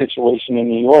tax situation in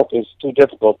New York is too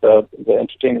difficult. The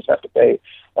entertainers have to pay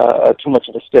too much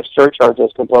of a stiff surcharge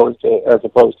as opposed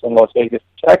to in Las Vegas,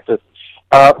 Texas.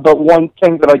 But one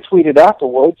thing that I tweeted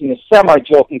afterwards in a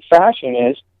semi-joking fashion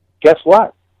is, guess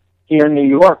what? Here in New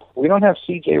York, we don't have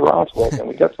C.J. Ross working.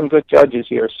 We got some good judges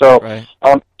here. So Right.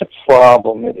 It's a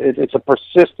problem. It's a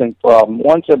persistent problem.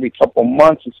 Once every couple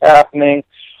months it's happening.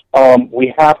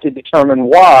 We have to determine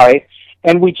why,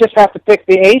 and we just have to pick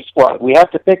the A squad. We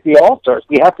have to pick the All-Stars.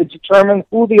 We have to determine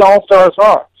who the All-Stars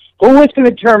are. Who is going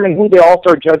to determine who the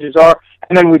All-Star judges are,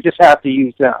 and then we just have to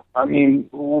use them. I mean,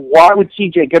 why would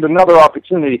CJ get another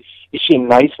opportunity? Is she a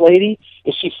nice lady?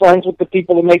 Is she friends with the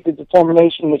people that make the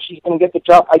determination that she's going to get the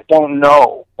job? I don't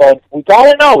know. But we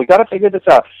got to know. We got to figure this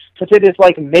out. Because it is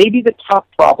like maybe the top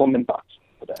problem in boxing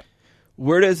today.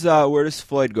 Where does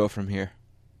Floyd go from here?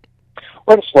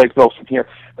 Where does Floyd go from here?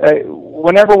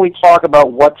 Whenever we talk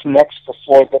about what's next for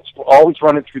Floyd, let's always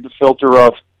run it through the filter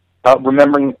of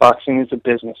remembering that boxing is a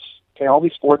business. Okay, all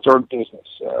these sports are a business.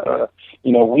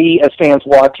 We as fans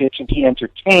watch it to be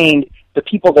entertained. The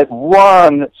people that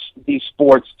run these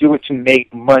sports do it to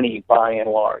make money, by and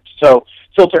large. So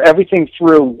filter everything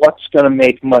through what's going to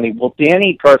make money. Will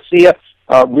Danny Garcia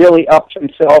really up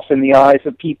himself in the eyes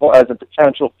of people as a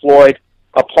potential Floyd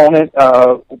opponent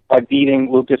by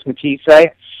beating Lucas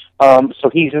Matisse? So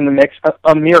he's in the mix.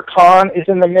 Amir Khan is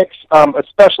in the mix,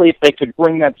 especially if they could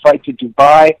bring that fight to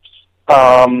Dubai,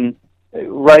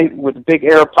 right, with a big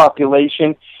Arab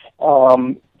population.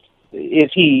 Is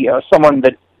he someone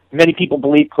that many people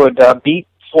believe could beat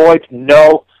Floyd?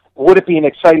 No. Would it be an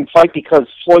exciting fight because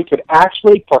Floyd could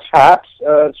actually perhaps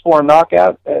score a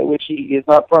knockout, which he is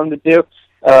not prone to do?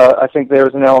 I think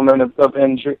there's an element of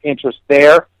interest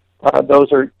there.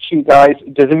 Those are two guys.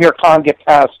 Does Amir Khan get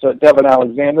past Devin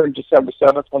Alexander on December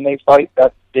 7th when they fight?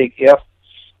 That's a big if.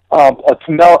 A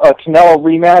Canelo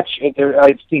rematch,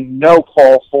 I've seen no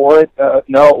call for it.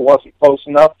 No, it wasn't close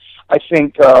enough. I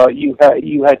think you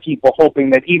had people hoping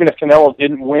that even if Canelo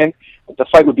didn't win, the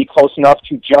fight would be close enough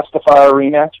to justify a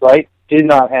rematch, right? Did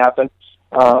not happen.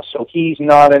 So he's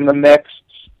not in the mix.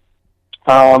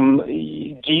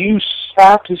 Do you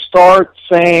have to start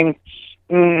saying,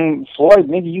 Floyd,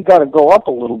 maybe you got to go up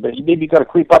a little bit. Maybe you got to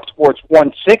creep up towards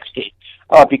 160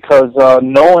 because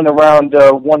no one around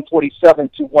 147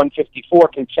 to 154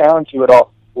 can challenge you at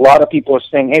all. A lot of people are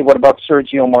saying, hey, what about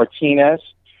Sergio Martinez?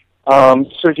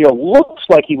 Sergio looks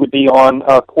like he would be on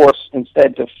course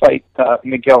instead to fight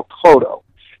Miguel Cotto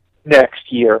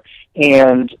next year.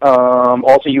 And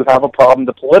also you have a problem,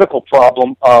 the political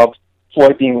problem of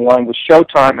Floyd being aligned with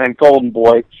Showtime and Golden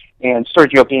Boy, and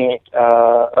Sergio being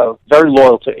very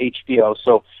loyal to HBO.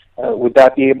 So would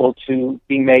that be able to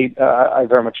be made? I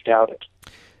very much doubt it.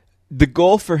 The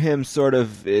goal for him sort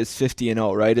of is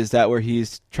 50-0, right? Is that where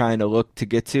he's trying to look to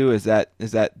get to?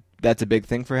 That's a big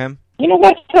thing for him? We're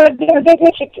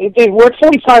at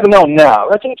 45-0 now.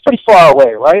 I think it's pretty far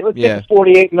away, right? Let's get to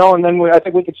 48-0, and then I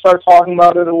think we could start talking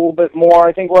about it a little bit more.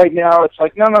 I think right now it's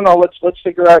like, no. Let's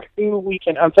figure out who we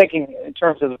can. I'm thinking in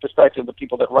terms of the perspective of the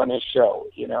people that run this show,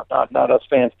 not us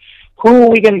fans. Who are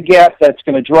we going to get that's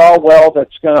going to draw well?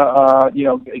 That's going to,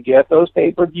 get those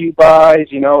pay-per-view buys.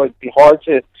 It'd be hard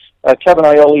to. Kevin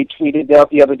Aioli tweeted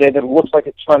out the other day that it looks like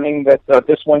it's trending that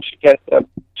this one should get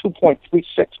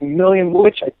 $2.36 million,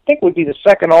 which I think would be the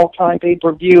second all-time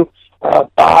pay-per-view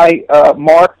buy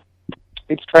mark.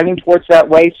 It's trending towards that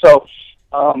way. So,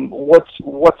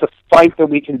 what's a fight that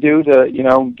we can do to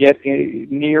get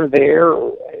near there?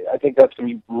 I think that's going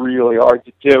to be really hard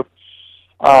to do.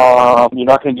 You're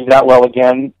not going to do that well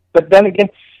again. But then again,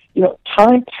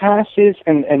 time passes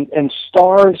and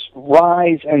stars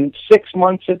rise, and 6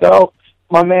 months ago,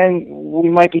 my man, we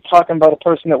might be talking about a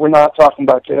person that we're not talking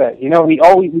about today.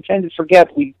 We tend to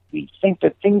forget. We think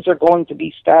that things are going to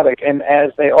be static, and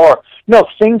as they are. No,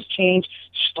 things change,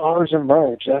 stars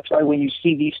emerge. That's why when you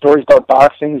see these stories about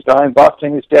boxing is dying,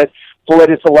 boxing is dead,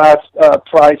 Floyd is the last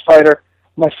prize fighter.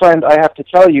 My friend, I have to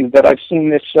tell you that I've seen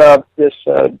this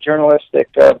journalistic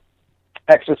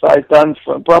exercise done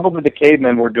from probably the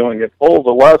cavemen were doing it. Oh,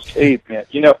 the last caveman.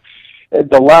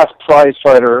 The last prize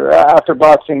fighter after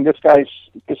boxing. This guy is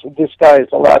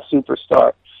the last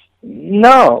superstar.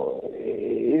 No,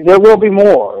 there will be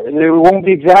more. It won't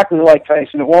be exactly like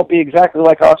Tyson. It won't be exactly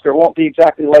like Oscar. It won't be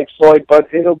exactly like Floyd.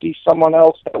 But it'll be someone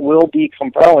else that will be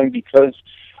compelling because,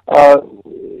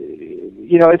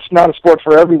 it's not a sport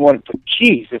for everyone. But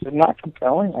geez, is it not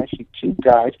compelling? I see two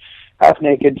guys half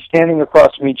naked, standing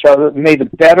across from each other. May the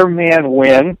better man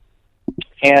win.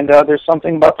 And there's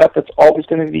something about that that's always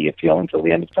going to be appealing till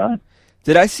the end of time.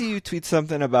 Did I see you tweet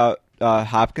something about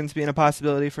Hopkins being a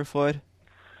possibility for Floyd?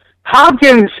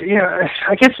 Hopkins,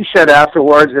 I guess he said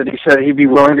afterwards that he said he'd be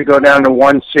willing to go down to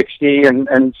 160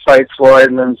 and fight Floyd.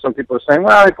 And then some people are saying,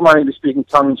 well, come on, he'd be speaking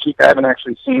tongue-in-cheek. I haven't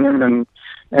actually seen him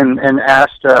and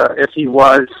asked if he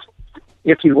was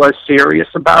serious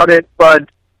about it. But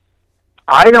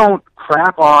I don't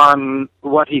crap on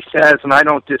what he says, and I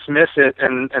don't dismiss it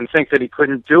and think that he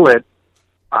couldn't do it.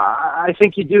 I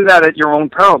think you do that at your own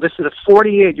peril. This is a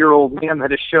 48-year-old man that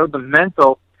has showed the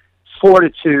mental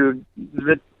fortitude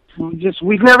that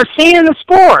we've never seen in the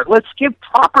sport. Let's give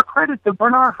proper credit to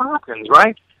Bernard Hopkins,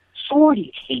 right?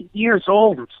 48 years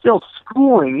old and still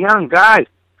schooling young guys.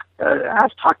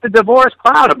 I've talked to DeVoris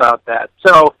Cloud about that.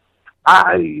 So,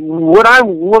 do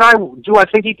I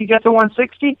think he could get to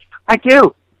 160? I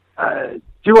do.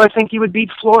 Do I think he would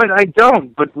beat Floyd? I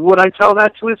don't. But would I tell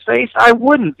that to his face? I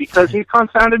wouldn't, because he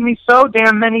confounded me so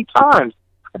damn many times.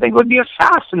 I think it would be a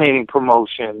fascinating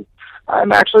promotion.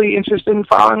 I'm actually interested in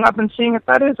following up and seeing if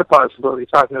that is a possibility,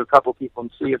 talking to a couple people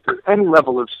and see if there's any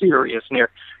level of seriousness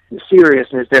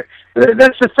there.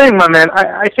 That's the thing, my man.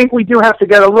 I think we do have to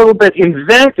get a little bit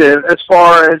inventive as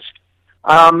far as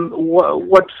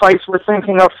what fights we're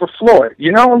thinking of for Floyd.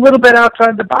 A little bit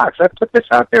outside the box. I've put this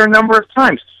out there a number of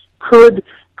times. Could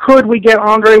we get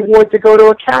Andre Ward to go to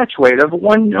a catch weight of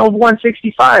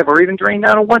 165 or even drain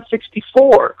down to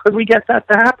 164? Could we get that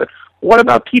to happen? What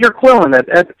about Peter Quillen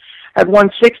at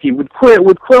 160? Would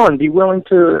Quillen be willing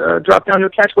to drop down to a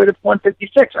catch weight of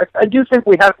 156? I do think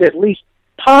we have to at least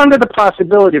ponder the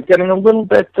possibility of getting a little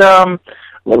bit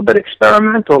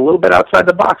experimental, a little bit outside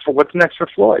the box for what's next for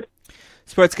Floyd.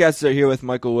 Sportscasters are here with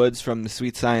Michael Woods from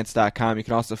thesweetscience.com. You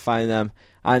can also find them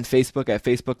on Facebook at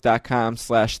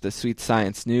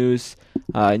facebook.com/thesweetsciencenews.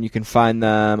 And you can find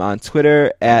them on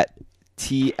Twitter at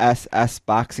TSS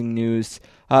Boxing News.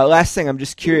 Last thing, I'm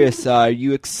just curious, are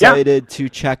you excited to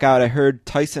check out, I heard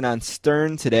Tyson on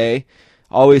Stern today,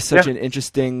 always such an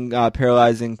interesting,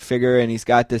 paralyzing figure, and he's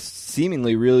got this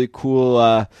seemingly really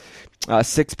cool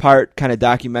 6-part kind of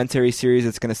documentary series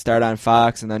that's going to start on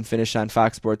Fox and then finish on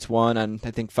Fox Sports 1 on,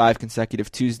 I think, 5 consecutive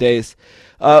Tuesdays.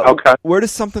 Okay. Where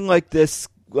does something like this,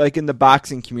 like in the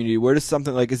boxing community,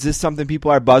 is this something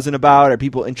people are buzzing about? Are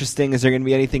people interesting? Is there going to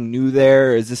be anything new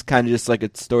there? Or is this kind of just like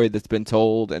a story that's been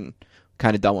told and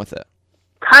kind of done with it?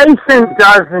 Tyson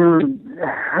doesn't.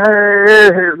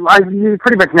 You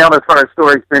pretty much nailed it as far as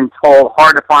story's been told.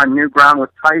 Hard to find new ground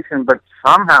with Tyson, but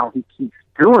somehow he keeps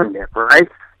doing it, right?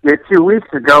 2 weeks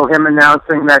ago, him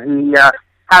announcing that he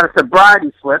had a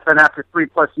sobriety slip, and after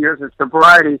 3+ years of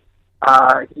sobriety,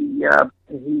 he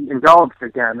indulged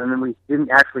again, and then we didn't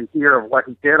actually hear of what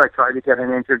he did. I tried to get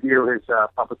an interview. His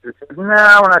publicist said, "No,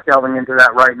 we're not delving into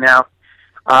that right now."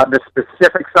 The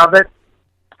specifics of it,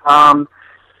 to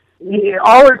me, he's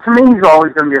always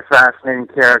going to be a fascinating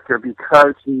character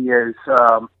because he is.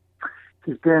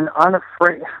 He's been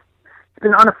unafraid.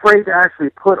 been unafraid to actually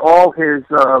put all his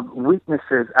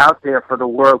weaknesses out there for the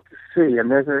world to see. And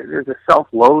there's a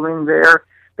self-loathing there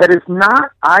that is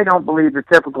not, I don't believe, the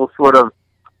typical sort of,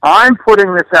 I'm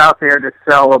putting this out there to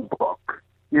sell a book.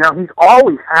 You know, he's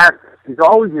always had this. He's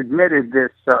always admitted this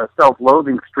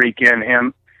self-loathing streak in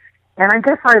him. And I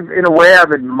guess in a way, I've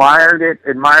admired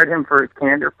him for his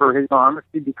candor, for his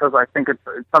honesty, because I think it's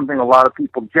something a lot of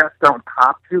people just don't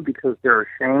cop to because they're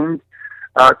ashamed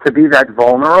to be that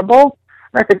vulnerable.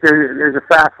 And I think there's a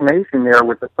fascination there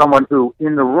with someone who,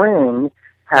 in the ring,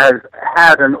 has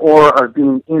had an aura of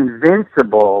being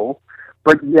invincible,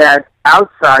 but yet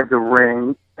outside the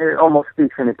ring, it almost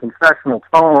speaks in a confessional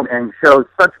tone and shows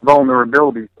such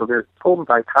vulnerability. So there's a total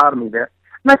dichotomy there.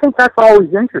 And I think that's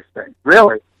always interesting,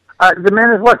 really. The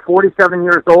man is, 47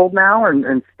 years old now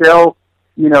and still,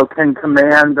 can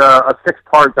command a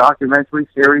 6-part documentary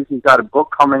series. He's got a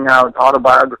book coming out,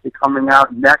 autobiography coming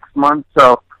out next month.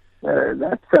 So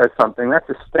that says something. That's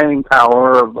a staying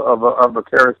power of a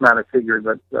charismatic figure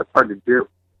that's hard to do.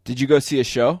 Did you go see a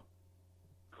show?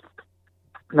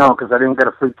 No, because I didn't get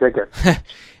a free ticket.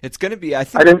 It's going to be, I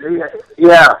think. I didn't.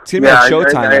 Yeah. It's going to be on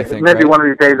Showtime, I think. Maybe right? one of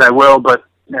these days I will, but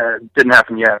it didn't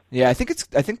happen yet. Yeah, I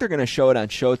think they're going to show it on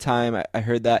Showtime. I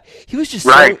heard that. He was just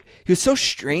he was so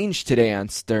strange today on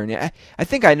Stern. I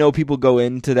think I know people go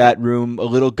into that room a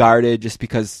little guarded just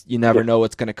because you never know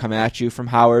what's going to come at you from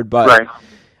Howard, but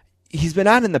he's been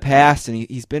on in the past, and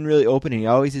he's been really open, and he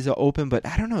always is open, but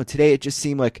I don't know. Today it just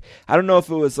seemed like, I don't know if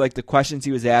it was like the questions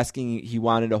he was asking, he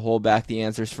wanted to hold back the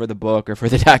answers for the book or for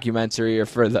the documentary or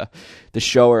for the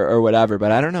show or whatever,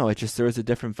 but I don't know. It just, there was a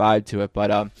different vibe to it. But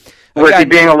was he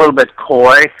being a little bit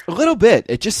coy? A little bit.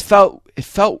 It just felt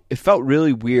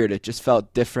really weird. It just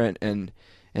felt different, and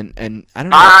I don't know.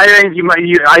 I think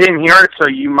I didn't hear it, so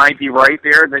you might be right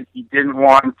there that he didn't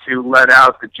want to let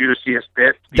out the juiciest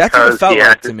bit because he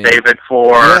had to save it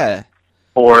for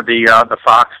the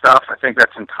Fox stuff. I think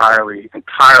that's entirely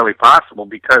possible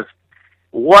because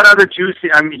what other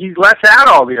juicy? I mean, he lets out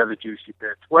all the other juicy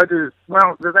bits. That's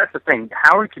the thing.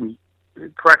 Howard can.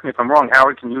 Correct me if I'm wrong.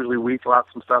 Howard can usually weasel out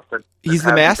some stuff that he's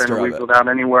the master of it. Out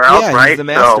anywhere else, yeah, right? He's the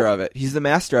master of it. He's the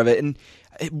master of it, and.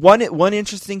 One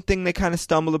interesting thing they kind of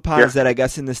stumbled upon is that I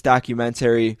guess in this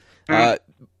documentary,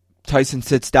 Tyson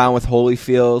sits down with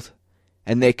Holyfield,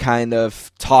 and they kind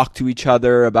of talk to each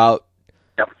other about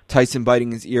Tyson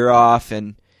biting his ear off,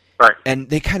 and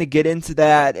they kind of get into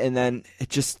that, and then it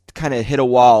just kind of hit a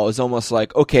wall. It was almost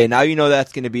like, okay, now you know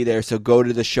that's going to be there, so go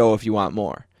to the show if you want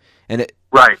more. And it,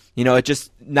 it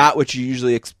just not what you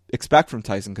usually expect from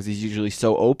Tyson because he's usually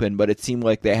so open, but it seemed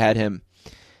like they had him.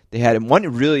 One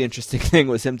really interesting thing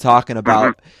was him talking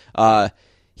about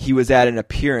he was at an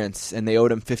appearance and they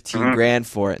owed him $15,000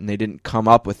 for it and they didn't come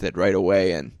up with it right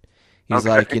away. And he's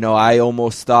like, I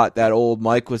almost thought that old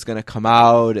Mike was going to come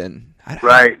out. And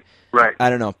I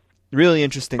don't know. Really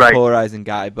interesting, polarizing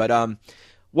guy. But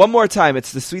one more time,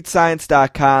 it's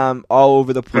thesweetscience.com, all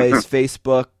over the place.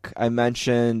 Facebook, I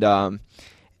mentioned.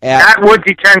 At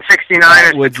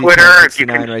Woodsy1069 is Twitter. If you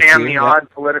can stand the odd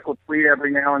political tweet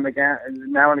every now and again,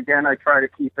 I try to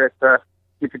keep it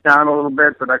down a little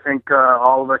bit. But I think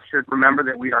all of us should remember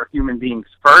that we are human beings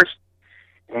first,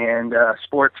 and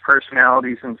sports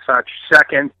personalities and such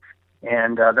second.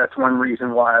 And that's one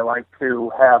reason why I like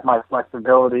to have my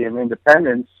flexibility and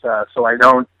independence, so I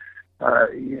don't.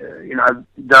 I've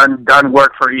done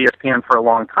work for ESPN for a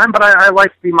long time, but I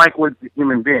like to be Mike Woods, a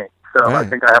human being. So I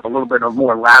think I have a little bit of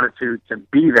more latitude to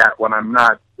be that when I'm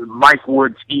not Mike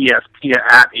Woods ESPN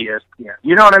at ESPN.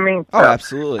 You know what I mean? Oh,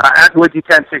 absolutely. At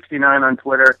Woodsy1069 on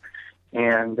Twitter.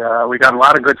 And we got a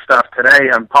lot of good stuff today.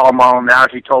 Paul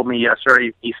Malignaggi told me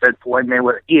yesterday, he said Floyd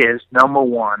Mayweather is number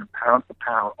one, pound for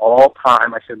pound, all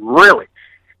time. I said, really?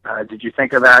 Did you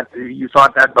think of that? You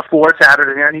thought that before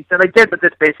Saturday night? And he said, I did, but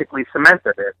this basically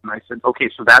cemented it. And I said, okay,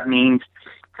 so that means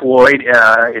Floyd,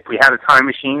 if we had a time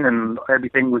machine and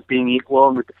everything was being equal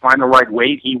and we could find the right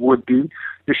weight, he would beat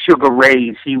the Sugar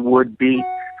Rays. He would beat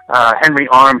Henry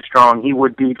Armstrong. He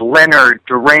would beat Leonard,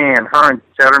 Duran, Hearns,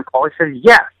 etc. And Paul said,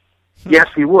 yes. Yes,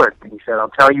 he would. And he said, I'll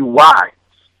tell you why.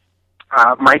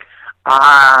 Mike,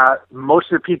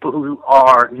 most of the people who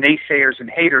are naysayers and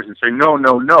haters and say,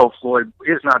 no, Floyd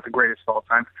is not the greatest of all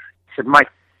time. He said, Mike,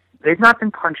 they've not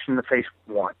been punched in the face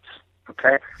once.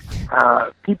 Okay,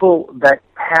 people that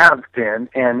have been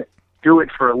and do it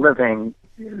for a living,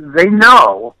 they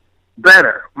know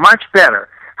better, much better,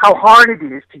 how hard it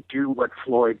is to do what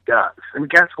Floyd does. And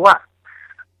guess what?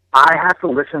 I have to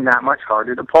listen that much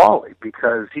harder to Paulie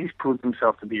because he's proved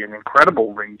himself to be an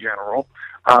incredible ring general.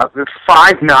 There's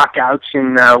 5 knockouts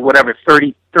in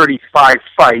 35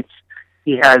 fights.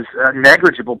 he has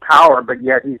negligible power, but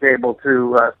yet he's able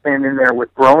to stand in there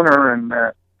with Broner and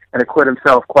acquit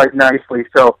himself quite nicely.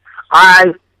 So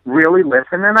I really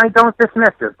listen, and I don't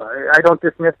dismiss it. I don't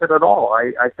dismiss it at all.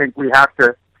 I think we have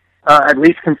to at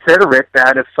least consider it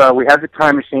that if we had the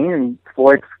time machine and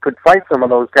Floyd could fight some of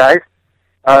those guys,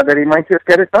 that he might just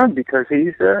get it done because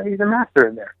he's a master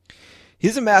in there.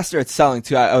 He's a master at selling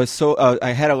too.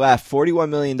 I had a laugh. $41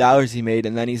 million he made,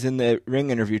 and then he's in the ring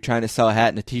interview trying to sell a hat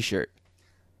and a T-shirt.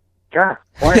 Yeah,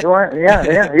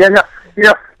 yeah. You know,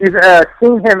 you've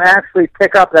seen him actually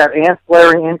pick up that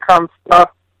ancillary income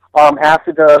stuff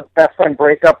after the Best Friend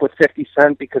breakup with 50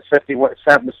 Cent because 50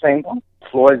 Cent was saying, "Oh,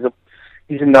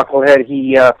 he's a knucklehead.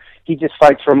 He just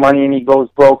fights for money and he goes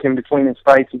broke in between his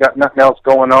fights. He got nothing else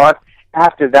going on."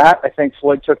 After that, I think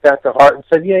Floyd took that to heart and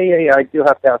said, "Yeah, I do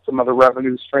have to have some other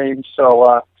revenue streams."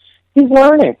 So he's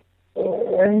learning.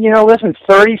 And listen,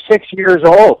 36 years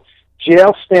old.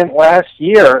 Jail stint last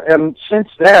year, and since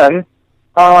then,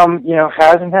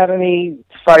 hasn't had any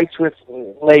fights with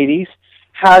ladies,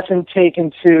 hasn't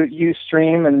taken to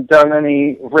Ustream and done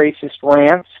any racist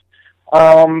rants.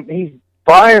 He's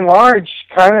by and large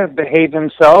kind of behaved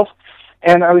himself.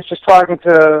 And I was just talking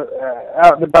to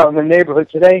out and about in the neighborhood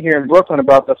today here in Brooklyn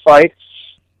about the fight,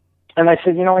 and I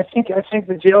said, I think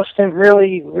the jail stint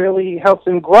really helped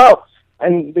him grow.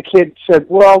 And the kid said,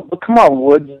 "Well, come on,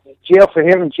 Woods. Jail for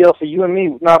him and jail for you and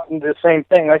me, not the same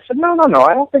thing." I said, No.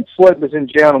 I don't think Floyd was in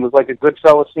jail and was like a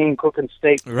Goodfellas scene cooking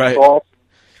steak, right?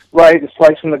 Right,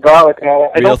 slicing the garlic and all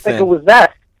that. I don't think it was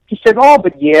that. He said, "Oh,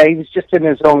 but yeah, he was just in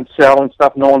his own cell and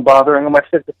stuff, no one bothering him." I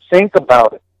said, "Think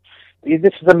about it.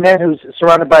 This is a man who's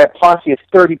surrounded by a posse of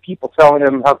 30 people telling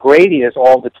him how great he is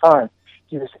all the time.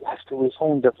 He was left to his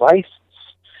own devices."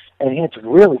 And he had to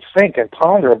really think and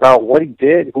ponder about what he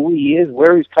did, who he is,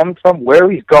 where he's coming from, where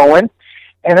he's going.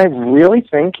 And I really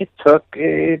think I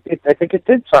think it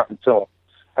did something to him.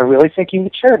 I really think he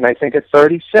matured. And I think at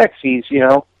 36, he's,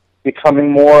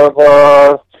 becoming more of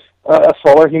a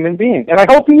fuller human being. And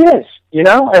I hope he is,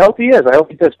 I hope he is. I hope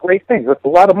he does great things. With a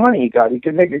lot of money he got, he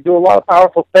can do a lot of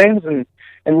powerful things and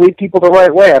lead people the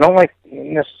right way. I don't like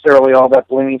necessarily all that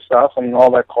blingy stuff and all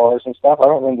that cars and stuff. I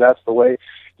don't think that's the way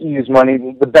use money,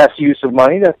 the best use of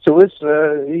money. That's to his.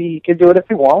 He can do it if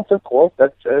he wants, of course.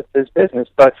 That's his business.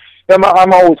 But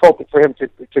I'm always hoping for him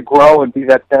to grow and be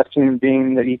that best human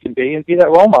being that he can be and be that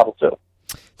role model too.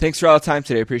 Thanks for all the time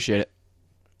today. Appreciate it.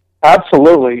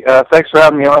 Absolutely. Thanks for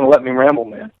having me on and letting me ramble,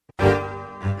 man.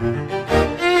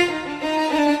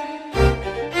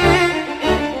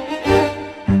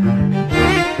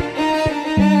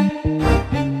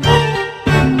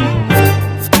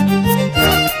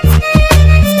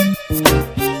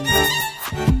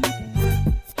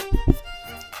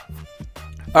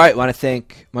 All right, want to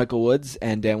thank Michael Woods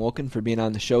and Dan Wilkin for being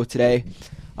on the show today.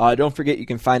 Don't forget you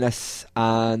can find us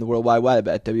on the World Wide Web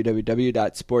at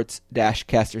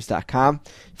www.sports-casters.com.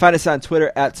 Find us on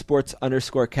Twitter at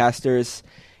sports_casters,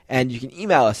 and you can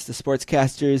email us to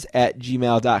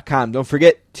sportscasters@gmail.com. Don't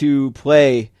forget to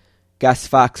play Guess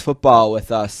Fox Football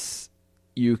with us.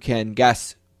 You can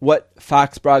guess what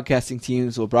Fox broadcasting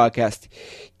teams will broadcast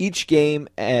each game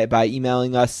by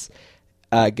emailing us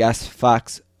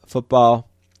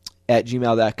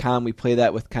guessfoxfootball@gmail.com. We play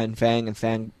that with Ken Fang and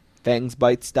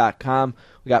fangsbites.com.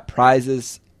 We got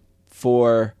prizes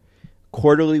for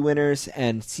quarterly winners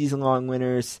and season-long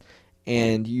winners,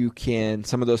 and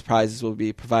some of those prizes will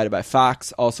be provided by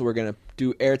Fox. Also, we're going to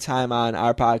do airtime on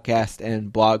our podcast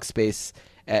and blog space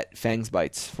at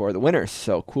Fangsbites for the winners.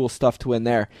 So cool stuff to win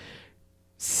there.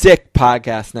 Sick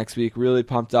podcast next week. Really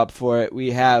pumped up for it.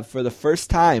 We have, for the first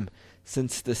time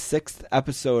since the 6th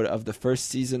episode of the first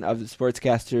season of the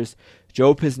Sportscasters,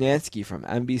 Joe Poznanski from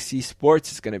NBC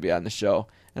Sports is going to be on the show.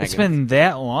 And it's been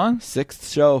that long?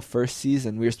 6th show, first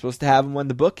season. We were supposed to have him when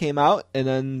the book came out, and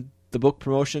then the book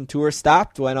promotion tour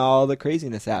stopped when all the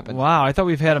craziness happened. Wow, I thought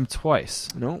we've had him twice.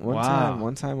 No,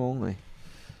 one time only.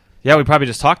 Yeah, we probably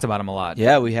just talked about him a lot.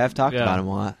 Yeah, we have talked about him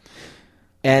a lot.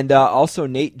 And also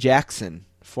Nate Jackson,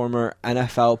 former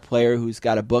NFL player who's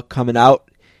got a book coming out,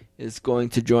 is going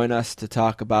to join us to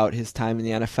talk about his time in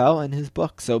the NFL and his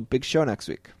book. So big show next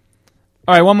week.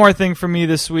 All right, one more thing from me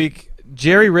this week.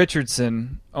 Jerry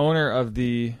Richardson, owner of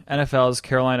the NFL's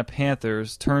Carolina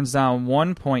Panthers, turns down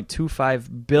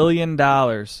 $1.25 billion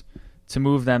to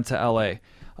move them to L.A.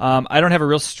 I don't have a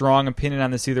real strong opinion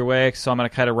on this either way, so I'm going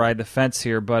to kind of ride the fence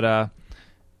here. But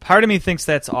part of me thinks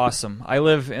that's awesome. I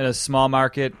live in a small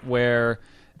market where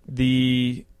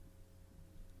the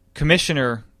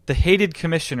hated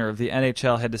commissioner of the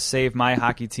NHL had to save my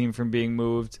hockey team from being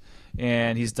moved,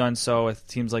 and he's done so with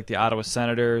teams like the Ottawa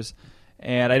Senators.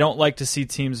 And I don't like to see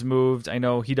teams moved. I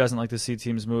know he doesn't like to see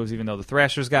teams moved, even though the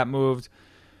Thrashers got moved.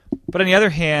 But on the other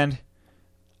hand,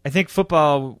 I think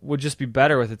football would just be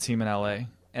better with a team in LA.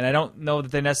 And I don't know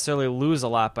that they necessarily lose a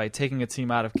lot by taking a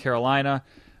team out of Carolina.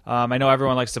 I know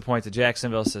everyone likes to point to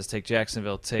Jacksonville, says take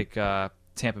Jacksonville, take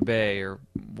Tampa Bay or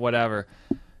whatever.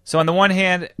 So on the one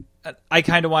hand, I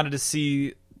kind of wanted to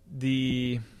see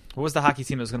what was the hockey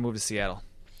team that was going to move to Seattle?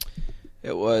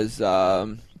 It was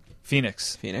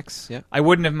Phoenix. Phoenix, yeah. I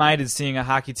wouldn't have minded seeing a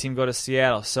hockey team go to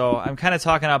Seattle. So I'm kind of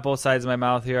talking out both sides of my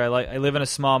mouth here. I live in a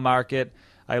small market.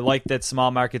 I like that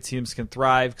small market teams can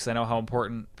thrive because I know how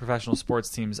important professional sports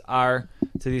teams are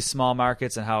to these small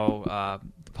markets and how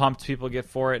pumped people get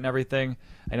for it and everything.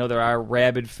 I know there are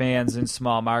rabid fans in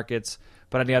small markets,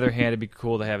 but on the other hand, it'd be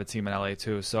cool to have a team in LA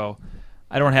too. So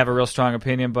I don't have a real strong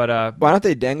opinion, but why don't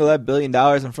they dangle that $1 billion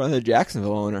in front of the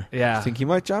Jacksonville owner? Yeah. You think he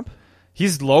might jump?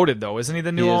 He's loaded though, isn't he?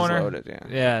 The new owner. He is loaded,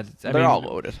 yeah. Yeah, They're all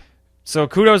loaded. So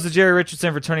kudos to Jerry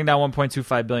Richardson for turning down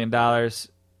 $1.25 billion.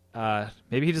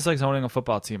 Maybe he just likes owning a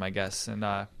football team, I guess. And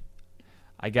I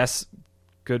guess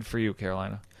good for you,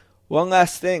 Carolina. One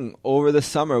last thing. Over the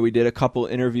summer, we did a couple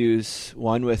interviews,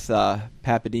 one with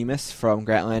Papademos from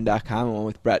Grantland.com and one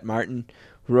with Brett Martin,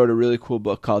 who wrote a really cool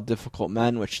book called Difficult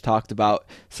Men, which talked about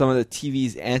some of the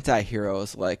TV's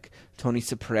anti-heroes like Tony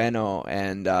Soprano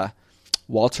and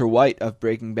Walter White of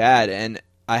Breaking Bad. And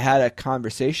I had a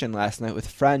conversation last night with a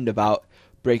friend about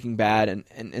Breaking Bad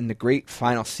and the great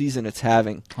final season it's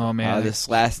having. Oh, man. This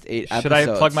last 8 episodes. Should I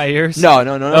plug my ears? No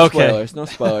Okay. spoilers. No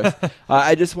spoilers.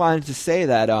 I just wanted to say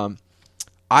that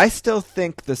I still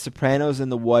think The Sopranos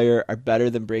and The Wire are better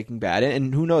than Breaking Bad.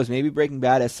 And who knows, maybe Breaking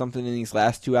Bad has something in these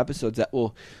last 2 episodes that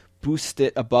will boost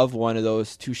it above one of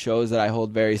those 2 shows that I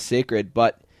hold very sacred.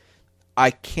 But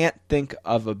I can't think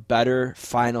of a better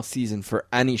final season for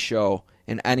any show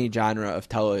in any genre of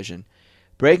television.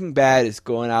 Breaking Bad is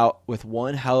going out with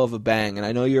one hell of a bang, and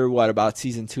I know you're, about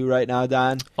season 2 right now,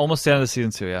 Don? Almost the end of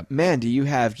season 2, yeah. Man, do you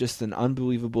have just an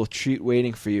unbelievable treat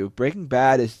waiting for you. Breaking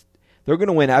Bad they're going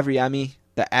to win every Emmy.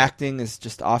 The acting is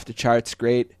just off the charts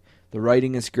great. The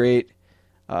writing is great.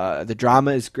 The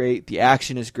drama is great. The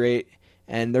action is great.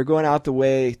 And they're going out the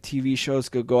way TV shows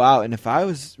could go out. And if I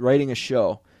was writing a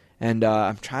show and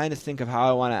I'm trying to think of how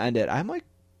I want to end it, I might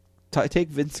take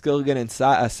Vince Gilligan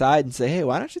aside and say, hey,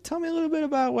 why don't you tell me a little bit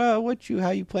about how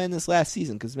you planned this last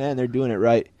season? Because, man, they're doing it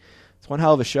right. It's one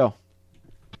hell of a show.